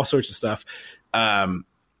and all sorts of stuff.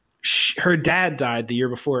 Her dad died the year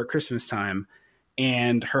before at Christmas time,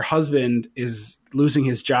 and her husband is losing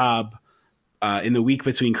his job in the week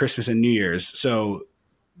between Christmas and New Year's. So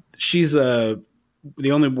she's the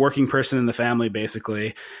only working person in the family,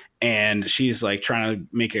 basically. And she's like trying to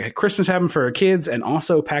make a Christmas happen for her kids, and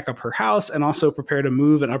also pack up her house, and also prepare to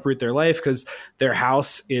move and uproot their life, because their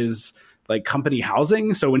house is like company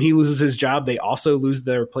housing. So when he loses his job, they also lose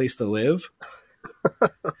their place to live.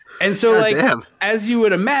 And so like, as you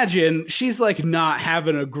would imagine, she's like not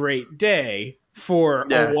having a great day for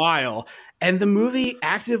a while. And the movie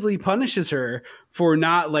actively punishes her for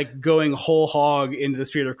not like going whole hog into the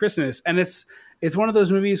spirit of Christmas. And it's one of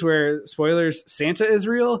those movies where, spoilers, Santa is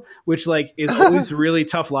real, which like is always really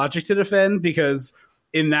tough logic to defend, because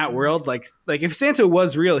in that world, like if Santa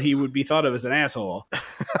was real, he would be thought of as an asshole.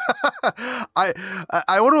 I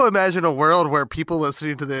want to imagine a world where people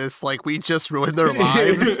listening to this, like, we just ruined their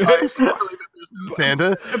lives by spoiling that there's no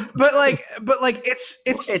Santa. But like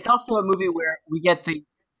it's also a movie where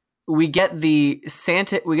we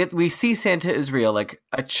see Santa is real. Like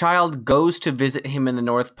a child goes to visit him in the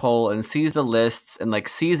North Pole and sees the lists and like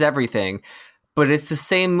sees everything. But it's the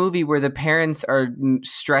same movie where the parents are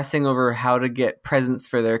stressing over how to get presents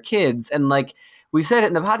for their kids. And like we said it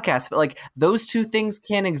in the podcast, but like those two things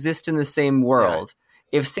can't exist in the same world.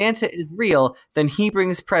 Yeah. If Santa is real, then he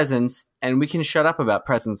brings presents, and we can shut up about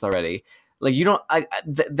presents already. Like I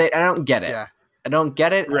don't get it. Yeah. I don't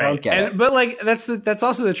get it. Right. I don't get it. But like that's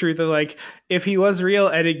also the truth of like, if he was real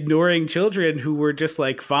and ignoring children who were just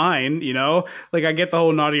like fine, you know, like I get the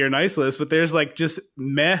whole naughty or nice list, but there's like just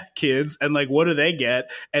meh kids, and like what do they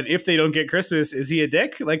get? And if they don't get Christmas, is he a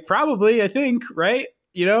dick? Like probably, I think, right?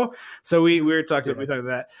 You know, so we were talking about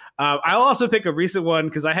that. I'll also pick a recent one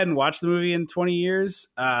because I hadn't watched the movie in 20 years.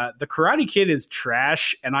 The Karate Kid is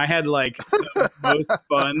trash, and I had like the most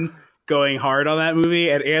fun going hard on that movie,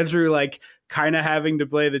 and Andrew like kind of having to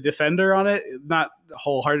play the defender on it, not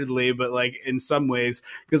wholeheartedly, but like in some ways,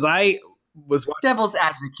 because I was watching devil's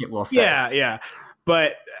advocate, we'll say. Yeah.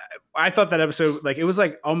 But I thought that episode, like, it was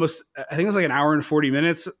like almost, I think it was like an hour and 40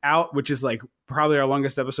 minutes out, which is like probably our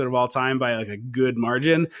longest episode of all time by like a good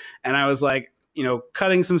margin. And I was like, you know,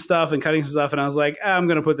 cutting some stuff. And I was like, I'm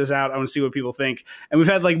going to put this out. I want to see what people think. And we've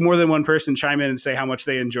had like more than one person chime in and say how much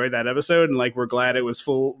they enjoyed that episode. And like, we're glad it was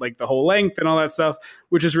full, like the whole length and all that stuff,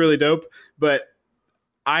 which is really dope. But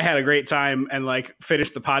I had a great time and like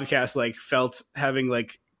finished the podcast, like felt having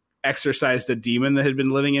like exorcised a demon that had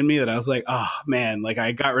been living in me, that I was like, oh man, like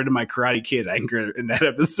I got rid of my Karate Kid anger in that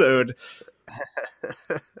episode.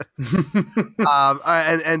 All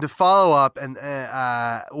right, and to follow up, and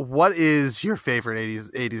what is your favorite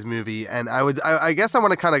 80s movie? And I guess I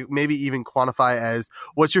want to kind of maybe even quantify as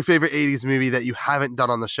what's your favorite 80s movie that you haven't done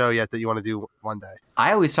on the show yet that you want to do one day?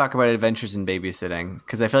 I always talk about Adventures in Babysitting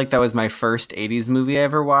because I feel like that was my first 80s movie I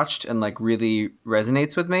ever watched and like really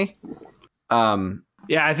resonates with me.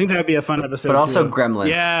 Yeah, I think that would be a fun episode. But also too. Gremlins.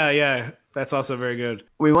 Yeah, that's also very good.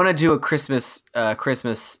 We want to do a Christmas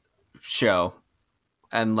show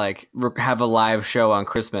and like have a live show on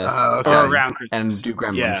Christmas Okay. Or around Christmas. and do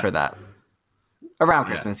Gremlins Yeah. for that. Around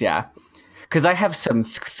Christmas, yeah. Because I have some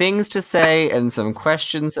things to say and some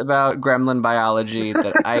questions about gremlin biology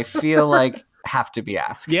that I feel like have to be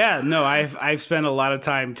asked. Yeah, no, I've spent a lot of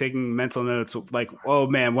time taking mental notes. Like, oh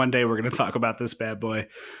man, one day we're going to talk about this bad boy.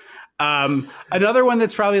 Another one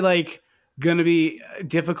that's probably like going to be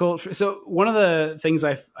difficult. So one of the things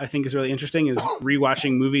I think is really interesting is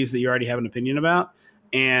rewatching movies that you already have an opinion about,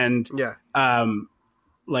 and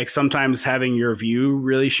like sometimes having your view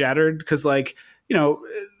really shattered because, like, you know,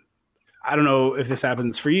 I don't know if this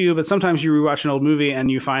happens for you, but sometimes you rewatch an old movie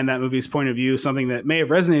and you find that movie's point of view something that may have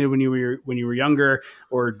resonated when you were younger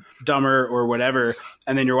or dumber or whatever,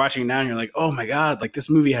 and then you're watching it now and you're like, oh my god, like this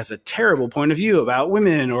movie has a terrible point of view about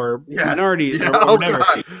women or minorities or whatever.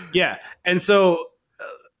 Yeah, and so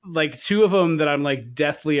like two of them that I'm like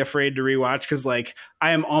deathly afraid to rewatch because like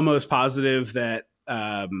I am almost positive that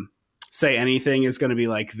Say Anything is going to be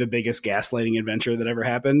like the biggest gaslighting adventure that ever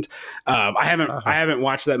happened. I haven't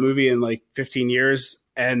watched that movie in like 15 years,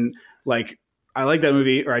 and like I like that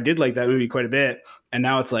movie, or I did like that movie quite a bit, and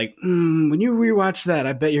now it's like when you rewatch that,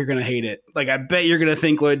 I bet you're going to hate it. Like I bet you're going to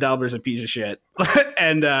think Lloyd Dalber's a piece of shit.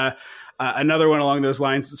 And another one along those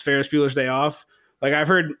lines is Ferris Bueller's Day Off. Like I've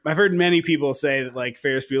heard many people say that like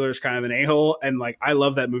Ferris Bueller is kind of an a-hole, and like I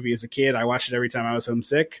love that movie as a kid. I watched it every time I was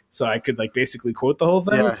homesick, so I could like basically quote the whole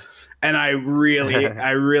thing. Yeah. And I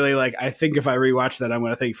really like. I think if I rewatch that, I'm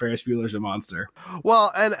going to think Ferris Bueller's a monster.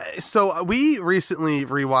 Well, and so we recently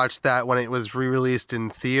rewatched that when it was re-released in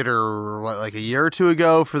theater, like a year or two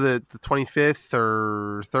ago for the 25th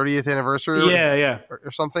or 30th anniversary. Yeah,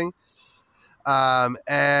 or something.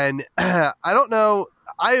 And I don't know.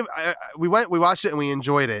 We watched it and we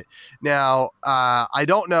enjoyed it. Now, I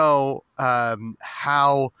don't know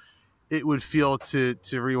how it would feel to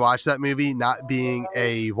rewatch that movie, not being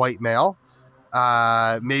a white male.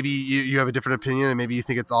 Maybe you have a different opinion and maybe you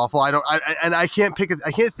think it's awful. I can't think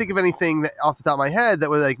of anything that off the top of my head that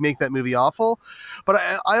would like make that movie awful. But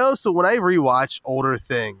I also, when I rewatch older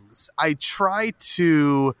things, I try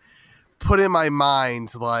to put in my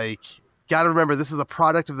mind, like, got to remember this is a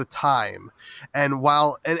product of the time. And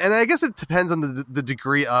while, and I guess it depends on the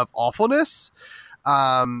degree of awfulness.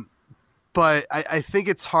 But I think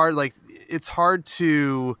it's hard. Like it's hard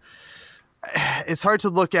to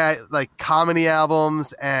look at like comedy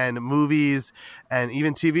albums and movies and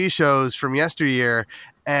even TV shows from yesteryear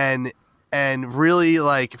and really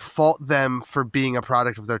like fault them for being a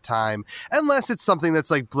product of their time, unless it's something that's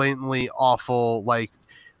like blatantly awful. Like,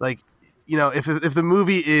 you know, if the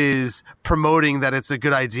movie is promoting that it's a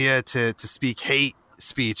good idea to speak hate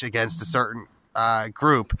speech against a certain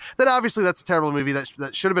group, then obviously that's a terrible movie.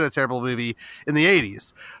 That should have been a terrible movie in the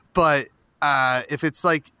 80s. But if it's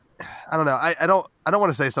like, I don't know, I don't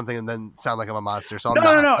want to say something and then sound like I'm a monster. So I'm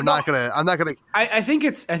not gonna. I think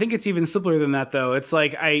it's even simpler than that though. It's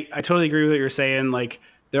like I totally agree with what you're saying. Like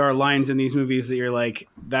there are lines in these movies that you're like,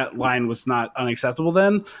 that line was not unacceptable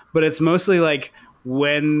then, but it's mostly like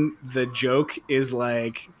when the joke is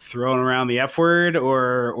like throwing around the F word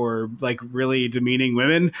or like really demeaning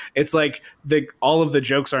women, it's like all of the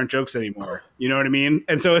jokes aren't jokes anymore. You know what I mean?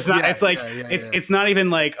 And so it's not, it's not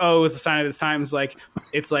even like, oh, it's a sign of its times.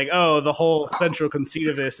 It's like, oh, the whole central conceit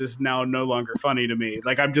of this is now no longer funny to me.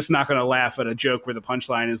 Like, I'm just not going to laugh at a joke where the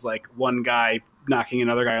punchline is like one guy knocking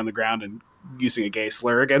another guy on the ground and using a gay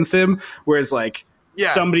slur against him. Whereas like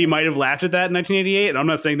somebody might have laughed at that in 1988. And I'm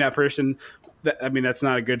not saying that person, I mean, that's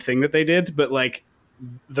not a good thing that they did, but like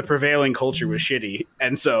the prevailing culture was shitty.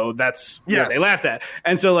 And so that's what they laughed at.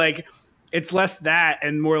 And so like, it's less that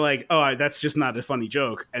and more like, oh, that's just not a funny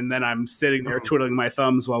joke. And then I'm sitting there twiddling my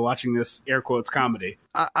thumbs while watching this air quotes comedy.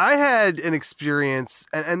 I had an experience,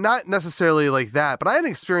 and not necessarily like that, but I had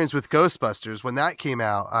an experience with Ghostbusters when that came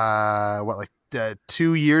out,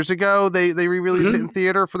 2 years ago they re-released it in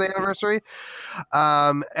theater for the anniversary,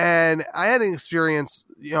 and I had an experience,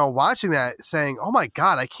 watching that, saying, "Oh my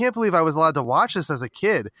god, I can't believe I was allowed to watch this as a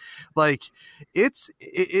kid." Like, it's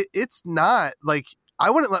not like I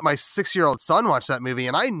wouldn't let my 6-year-old son watch that movie,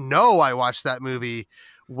 and I know I watched that movie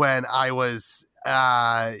when I was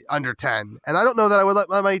under 10, and I don't know that I would let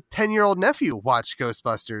my 10-year-old nephew watch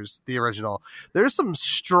Ghostbusters the original. There's some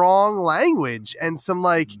strong language and some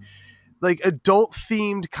like adult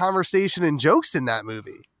themed conversation and jokes in that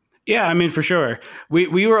movie. Yeah, I mean, for sure.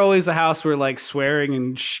 We were always a house where like swearing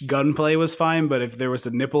and gunplay was fine, but if there was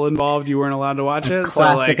a nipple involved, you weren't allowed to watch it.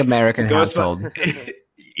 Classic American household.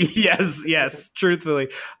 Yes, truthfully.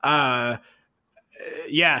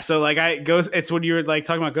 Yeah, so like it's when you were like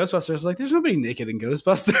talking about Ghostbusters, like there's nobody naked in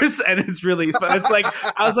Ghostbusters, and it's really fun. It's like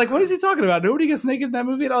I was like, what is he talking about? Nobody gets naked in that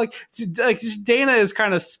movie at all. Like Dana is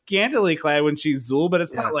kind of scantily clad when she's Zool, but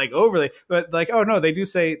it's not like overly. But like, oh no, they do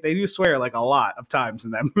swear like a lot of times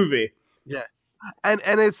in that movie. Yeah. And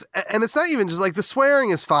it's not even just like the swearing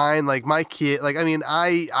is fine. Like my kid, like, I mean,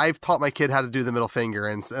 I've taught my kid how to do the middle finger,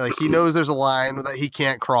 and like he knows there's a line that he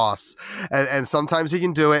can't cross, and sometimes he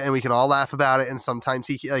can do it and we can all laugh about it, and sometimes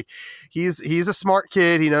he's a smart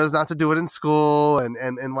kid. He knows not to do it in school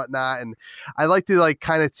and whatnot. And I like to like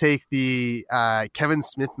kind of take the Kevin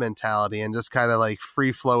Smith mentality and just kind of like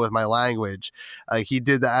free flow with my language. Like he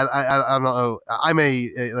did that. I don't know. I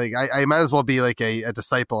might as well be like a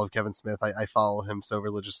disciple of Kevin Smith. I follow him so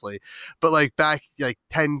religiously, but like back like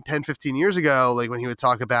 10 15 years ago, like when he would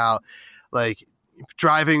talk about like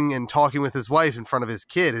driving and talking with his wife in front of his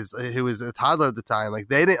kid, who was a toddler at the time, like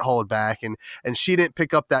they didn't hold back, and she didn't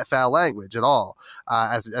pick up that foul language at all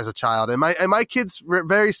as a child. And my kid's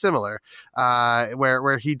very similar,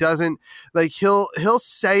 where he doesn't, like, he'll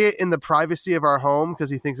say it in the privacy of our home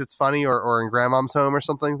because he thinks it's funny, or in grandmom's home or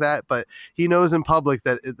something like that, but he knows in public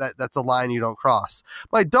that's a line you don't cross.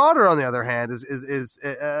 My daughter, on the other hand, is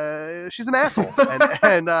she's an asshole,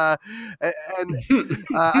 and I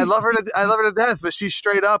love her to death, but she's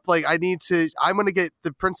straight up like, I'm going to get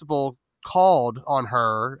the principal called on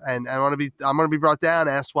her, and I'm going to be brought down,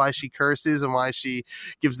 asked why she curses and why she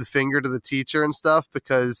gives the finger to the teacher and stuff,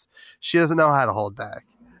 because she doesn't know how to hold back.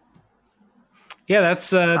 Yeah,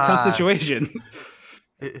 that's a tough situation.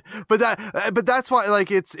 But that's why,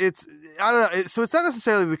 like, it's I don't know. So it's not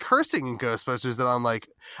necessarily the cursing in Ghostbusters that I'm like,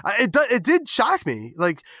 it did shock me.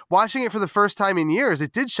 Like, watching it for the first time in years,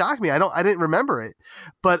 it did shock me. I didn't remember it,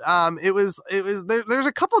 but it was there's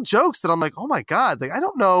a couple jokes that I'm like, oh my god, like I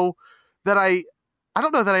don't know that I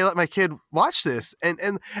let my kid watch this, and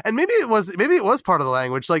maybe it was part of the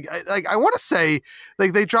language. Like I want to say,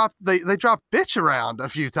 like they dropped bitch around a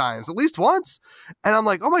few times, at least once, and I'm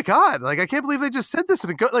like, oh my god, like I can't believe they just said this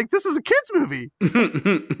like this is a kids movie.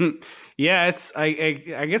 Yeah, it's I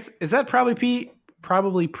guess, is that probably pre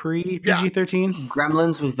PG-13?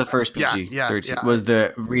 Gremlins was the first PG-13. Was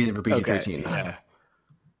the reason for PG-13. Okay.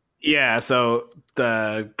 Yeah, so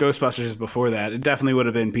the Ghostbusters is before that. It definitely would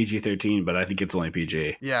have been PG-13, but I think it's only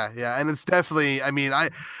PG. Yeah, and it's definitely, I mean,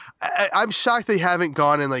 I'm shocked they haven't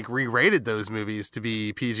gone and like re-rated those movies to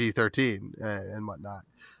be PG-13 and whatnot.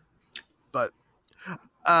 But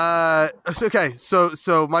okay,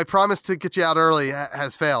 so my promise to get you out early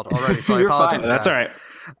has failed already, so I apologize. That's all right.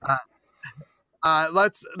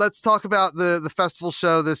 Let's talk about the festival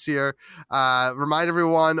show this year. Remind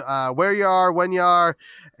everyone where you are, when you are,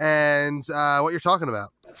 and what you're talking about.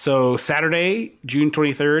 So Saturday, June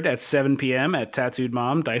 23rd at 7 p.m. at Tattooed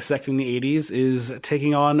Mom, Dissecting the 80s is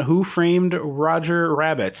taking on Who Framed Roger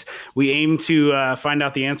Rabbit. We aim to find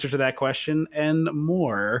out the answer to that question and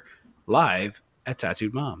more live at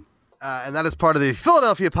Tattooed Mom. And that is part of the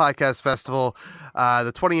Philadelphia Podcast Festival,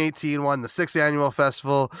 the 2018 one, the 6th annual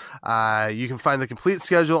festival. You can find the complete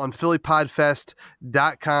schedule on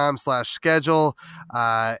phillypodfest.com/schedule.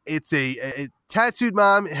 It's Tattooed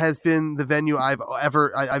Mom has been the venue I've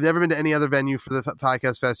never been to any other venue for the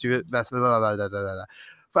podcast festival.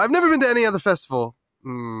 I've never been to any other festival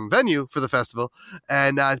venue for the festival,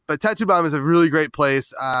 and but Tattooed Mom is a really great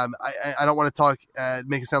place. I don't want to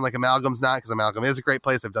make it sound like Amalgam's not, because Amalgam is a great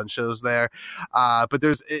place. I've done shows there, but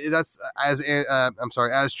as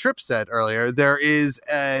Tripp said earlier, there is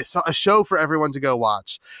a show for everyone to go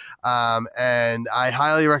watch, and I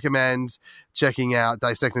highly recommend checking out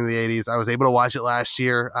Dissecting the 80s. I was able to watch it last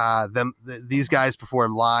year. These guys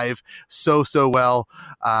perform live so well,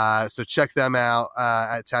 so check them out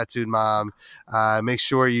at Tattooed Mom. Make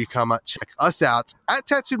sure you come check us out at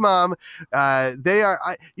Tattooed Mom.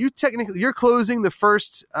 You're closing the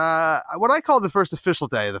first what I call the first official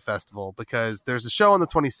day of the festival, because there's a show on the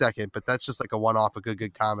 22nd, but that's just like a one-off, a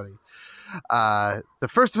good comedy. The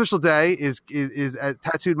first official day is at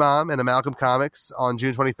Tattooed Mom and Amalgam Comics on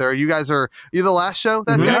June 23rd. You guys are you the last show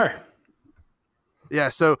that We day? are. Yeah,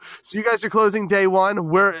 so you guys are closing day one,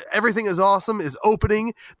 where everything is awesome, is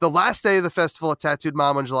opening the last day of the festival at Tattooed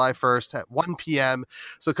Mom on July 1st at 1 p.m.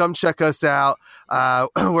 So come check us out.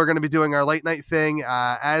 We're going to be doing our late night thing.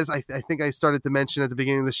 As I think I started to mention at the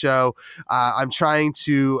beginning of the show, I'm trying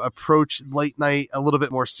to approach late night a little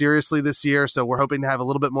bit more seriously this year. So we're hoping to have a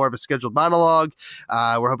little bit more of a scheduled monologue.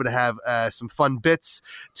 We're hoping to have some fun bits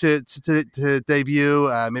to debut,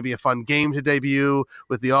 maybe a fun game to debut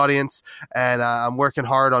with the audience. And I'm working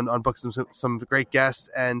hard on booking some great guests,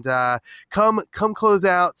 and come close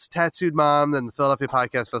out Tattooed Mom and the Philadelphia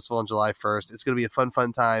Podcast Festival on July 1st. It's going to be a fun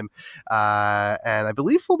time, and I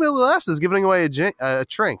believe Full Bailey Laughs is giving away a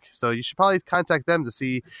drink, so you should probably contact them to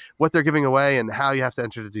see what they're giving away and how you have to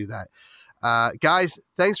enter to do that. Guys,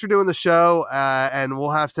 thanks for doing the show, and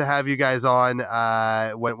we'll have to have you guys on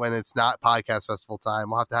when it's not podcast festival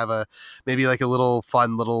time. We'll have to have maybe a little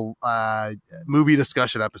fun little movie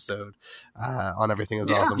discussion episode on Everything Is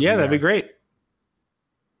Awesome. Yeah, that'd be great.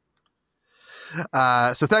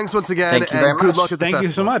 So thanks once again, Thank you very and good much. luck at the Thank you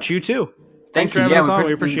festival. so much. You too. Thank Thanks for you. having Yeah, us on. We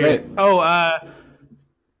we're appreciate it. great. Oh,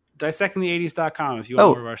 dissectingthe80s.com if you want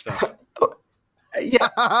more of our stuff. Yeah.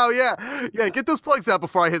 Oh yeah. Get those plugs out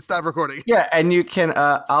before I hit stop recording. Yeah, and you can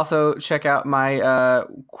also check out my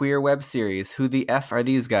queer web series, Who the F Are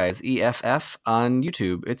These Guys? EFF on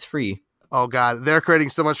YouTube. It's free. Oh God, they're creating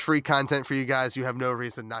so much free content for you guys. You have no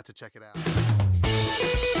reason not to check it out.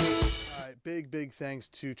 All right, big thanks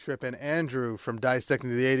to Trip and Andrew from Dissecting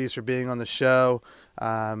the 80s for being on the show.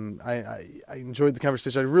 I enjoyed the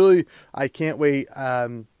conversation. I can't wait.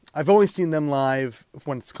 I've only seen them live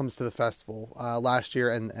when it comes to the festival last year,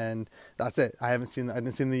 and that's it. I didn't see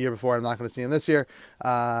them the year before. I'm not going to see them this year,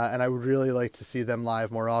 and I would really like to see them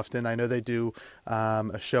live more often. I know they do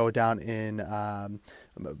a show down in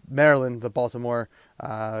Maryland, the Baltimore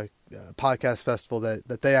podcast festival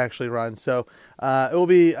that they actually run. So it will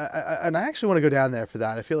be, and I actually want to go down there for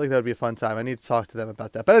that. I feel like that would be a fun time. I need to talk to them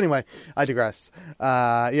about that. But anyway, I digress.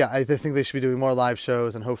 I think they should be doing more live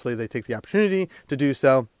shows, and hopefully they take the opportunity to do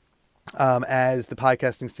so. As the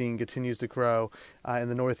podcasting scene continues to grow in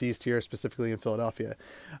the Northeast here, specifically in Philadelphia.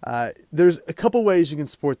 There's a couple ways you can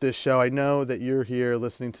support this show. I know that you're here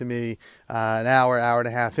listening to me an hour and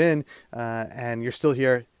a half in, and you're still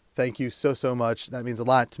here. Thank you so much. That means a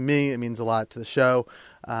lot to me. It means a lot to the show.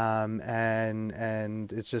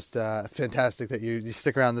 And it's just fantastic that you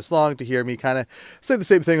stick around this long to hear me kind of say the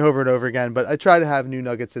same thing over and over again. But I try to have new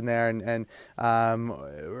nuggets in there, and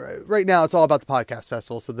right now it's all about the podcast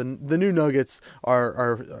festival. So the new nuggets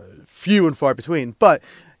are few and far between. But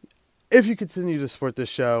if you continue to support this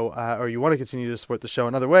show, or you want to continue to support the show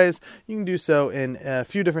in other ways, you can do so in a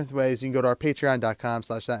few different ways. You can go to our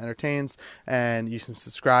patreon.com/thatentertains, and you can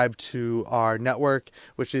subscribe to our network,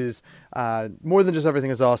 which is more than just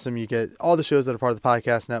Everything Is Awesome. You get all the shows that are part of the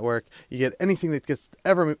podcast network. You get anything that gets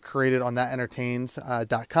ever created on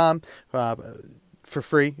thatentertains.com. For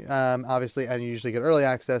free, obviously, and you usually get early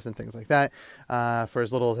access and things like that for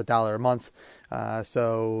as little as $1 a month.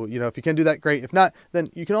 So, if you can do that, great. If not, then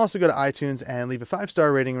you can also go to iTunes and leave a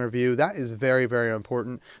 5-star rating and review. That is very, very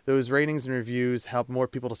important. Those ratings and reviews help more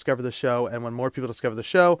people discover the show, and when more people discover the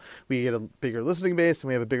show, we get a bigger listening base, and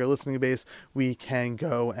we have a bigger listening base, we can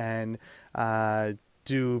go and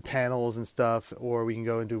do panels and stuff, or we can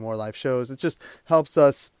go and do more live shows. It just helps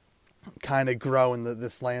us kind of grow in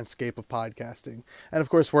this landscape of podcasting. And of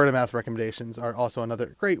course, word of mouth recommendations are also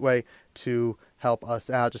another great way to help us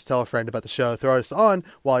out. Just tell a friend about the show, throw us on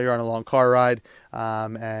while you're on a long car ride,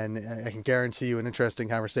 and I can guarantee you an interesting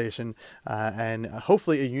conversation, and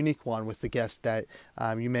hopefully a unique one with the guest that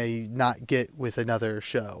you may not get with another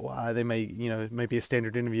show. They may, it may be a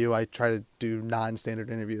standard interview. I try to do non-standard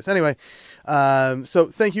interviews. Anyway, so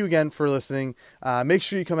thank you again for listening. Make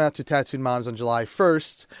sure you come out to Tattooed Moms on July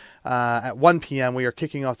 1st at 1 p.m. We are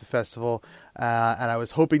kicking off the festival, and I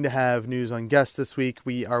was hoping to have news on guests this week.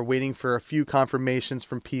 We are waiting for a few confirmations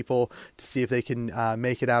from people to see if they can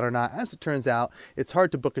make it out or not. As it turns out, it's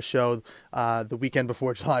hard to book a show the weekend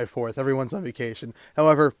before July 4th. Everyone's on vacation.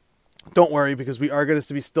 However, don't worry, because we are going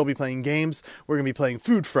to still be playing games. We're going to be playing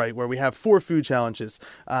Food Fright, where we have 4 food challenges.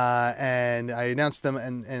 And I announced them,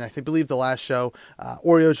 and I believe the last show,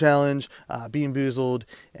 Oreo Challenge, Bean Boozled,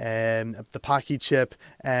 and the Pocky Chip,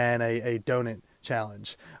 and a donut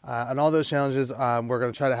challenge. And all those challenges, we're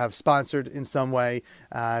going to try to have sponsored in some way,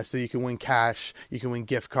 so you can win cash, you can win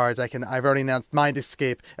gift cards. I've already announced Mind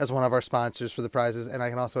Escape as one of our sponsors for the prizes, and I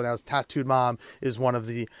can also announce Tattooed Mom is one of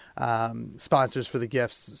the sponsors for the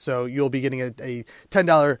gifts. So you'll be getting a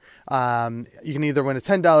 $10. You can either win a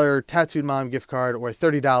 $10 Tattooed Mom gift card or a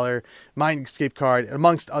 $30 Mind Escape card,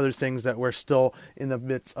 amongst other things that we're still in the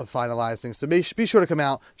midst of finalizing. So be sure to come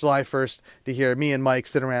out July 1st to hear me and Mike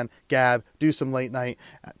sit around, gab, do some late night,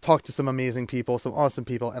 talk to some amazing people, some awesome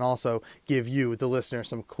people, and also give you, the listener,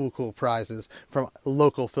 some cool prizes from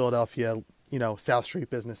local Philadelphia, South Street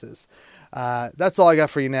businesses. That's all I got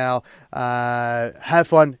for you now. Have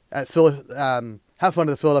fun at Have fun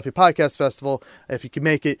at the Philadelphia Podcast Festival. If you can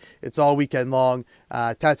make it, it's all weekend long.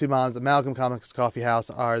 Tattoo Moms and Malcolm Comics Coffee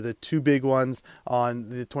House are the two big ones on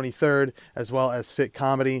the 23rd, as well as Fit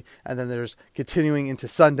Comedy. And then there's continuing into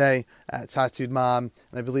Sunday at Tattooed Mom.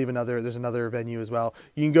 And I believe there's another venue as well.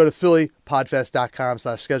 You can go to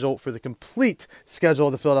phillypodfest.com/schedule for the complete schedule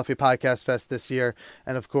of the Philadelphia Podcast Fest this year.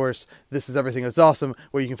 And of course, This Is Everything Is Awesome,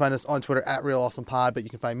 where you can find us on Twitter at RealAwesomePod, but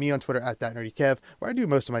you can find me on Twitter at ThatNerdyKev, where I do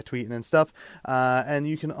most of my tweeting and stuff. And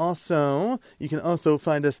you can also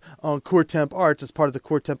find us on Core Temp Arts as part of the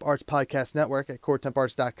Core Temp Arts Podcast Network at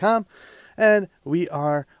CoreTempArts.com. And we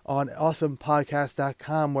are on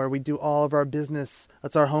AwesomePodcast.com, where we do all of our business.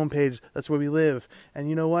 That's our homepage. That's where we live. And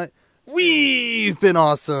you know what? We've been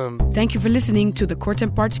awesome. Thank you for listening to the Core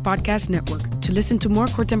Temp Arts Podcast Network. To listen to more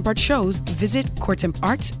Core Temp Arts shows, visit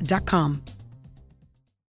CoreTempArts.com.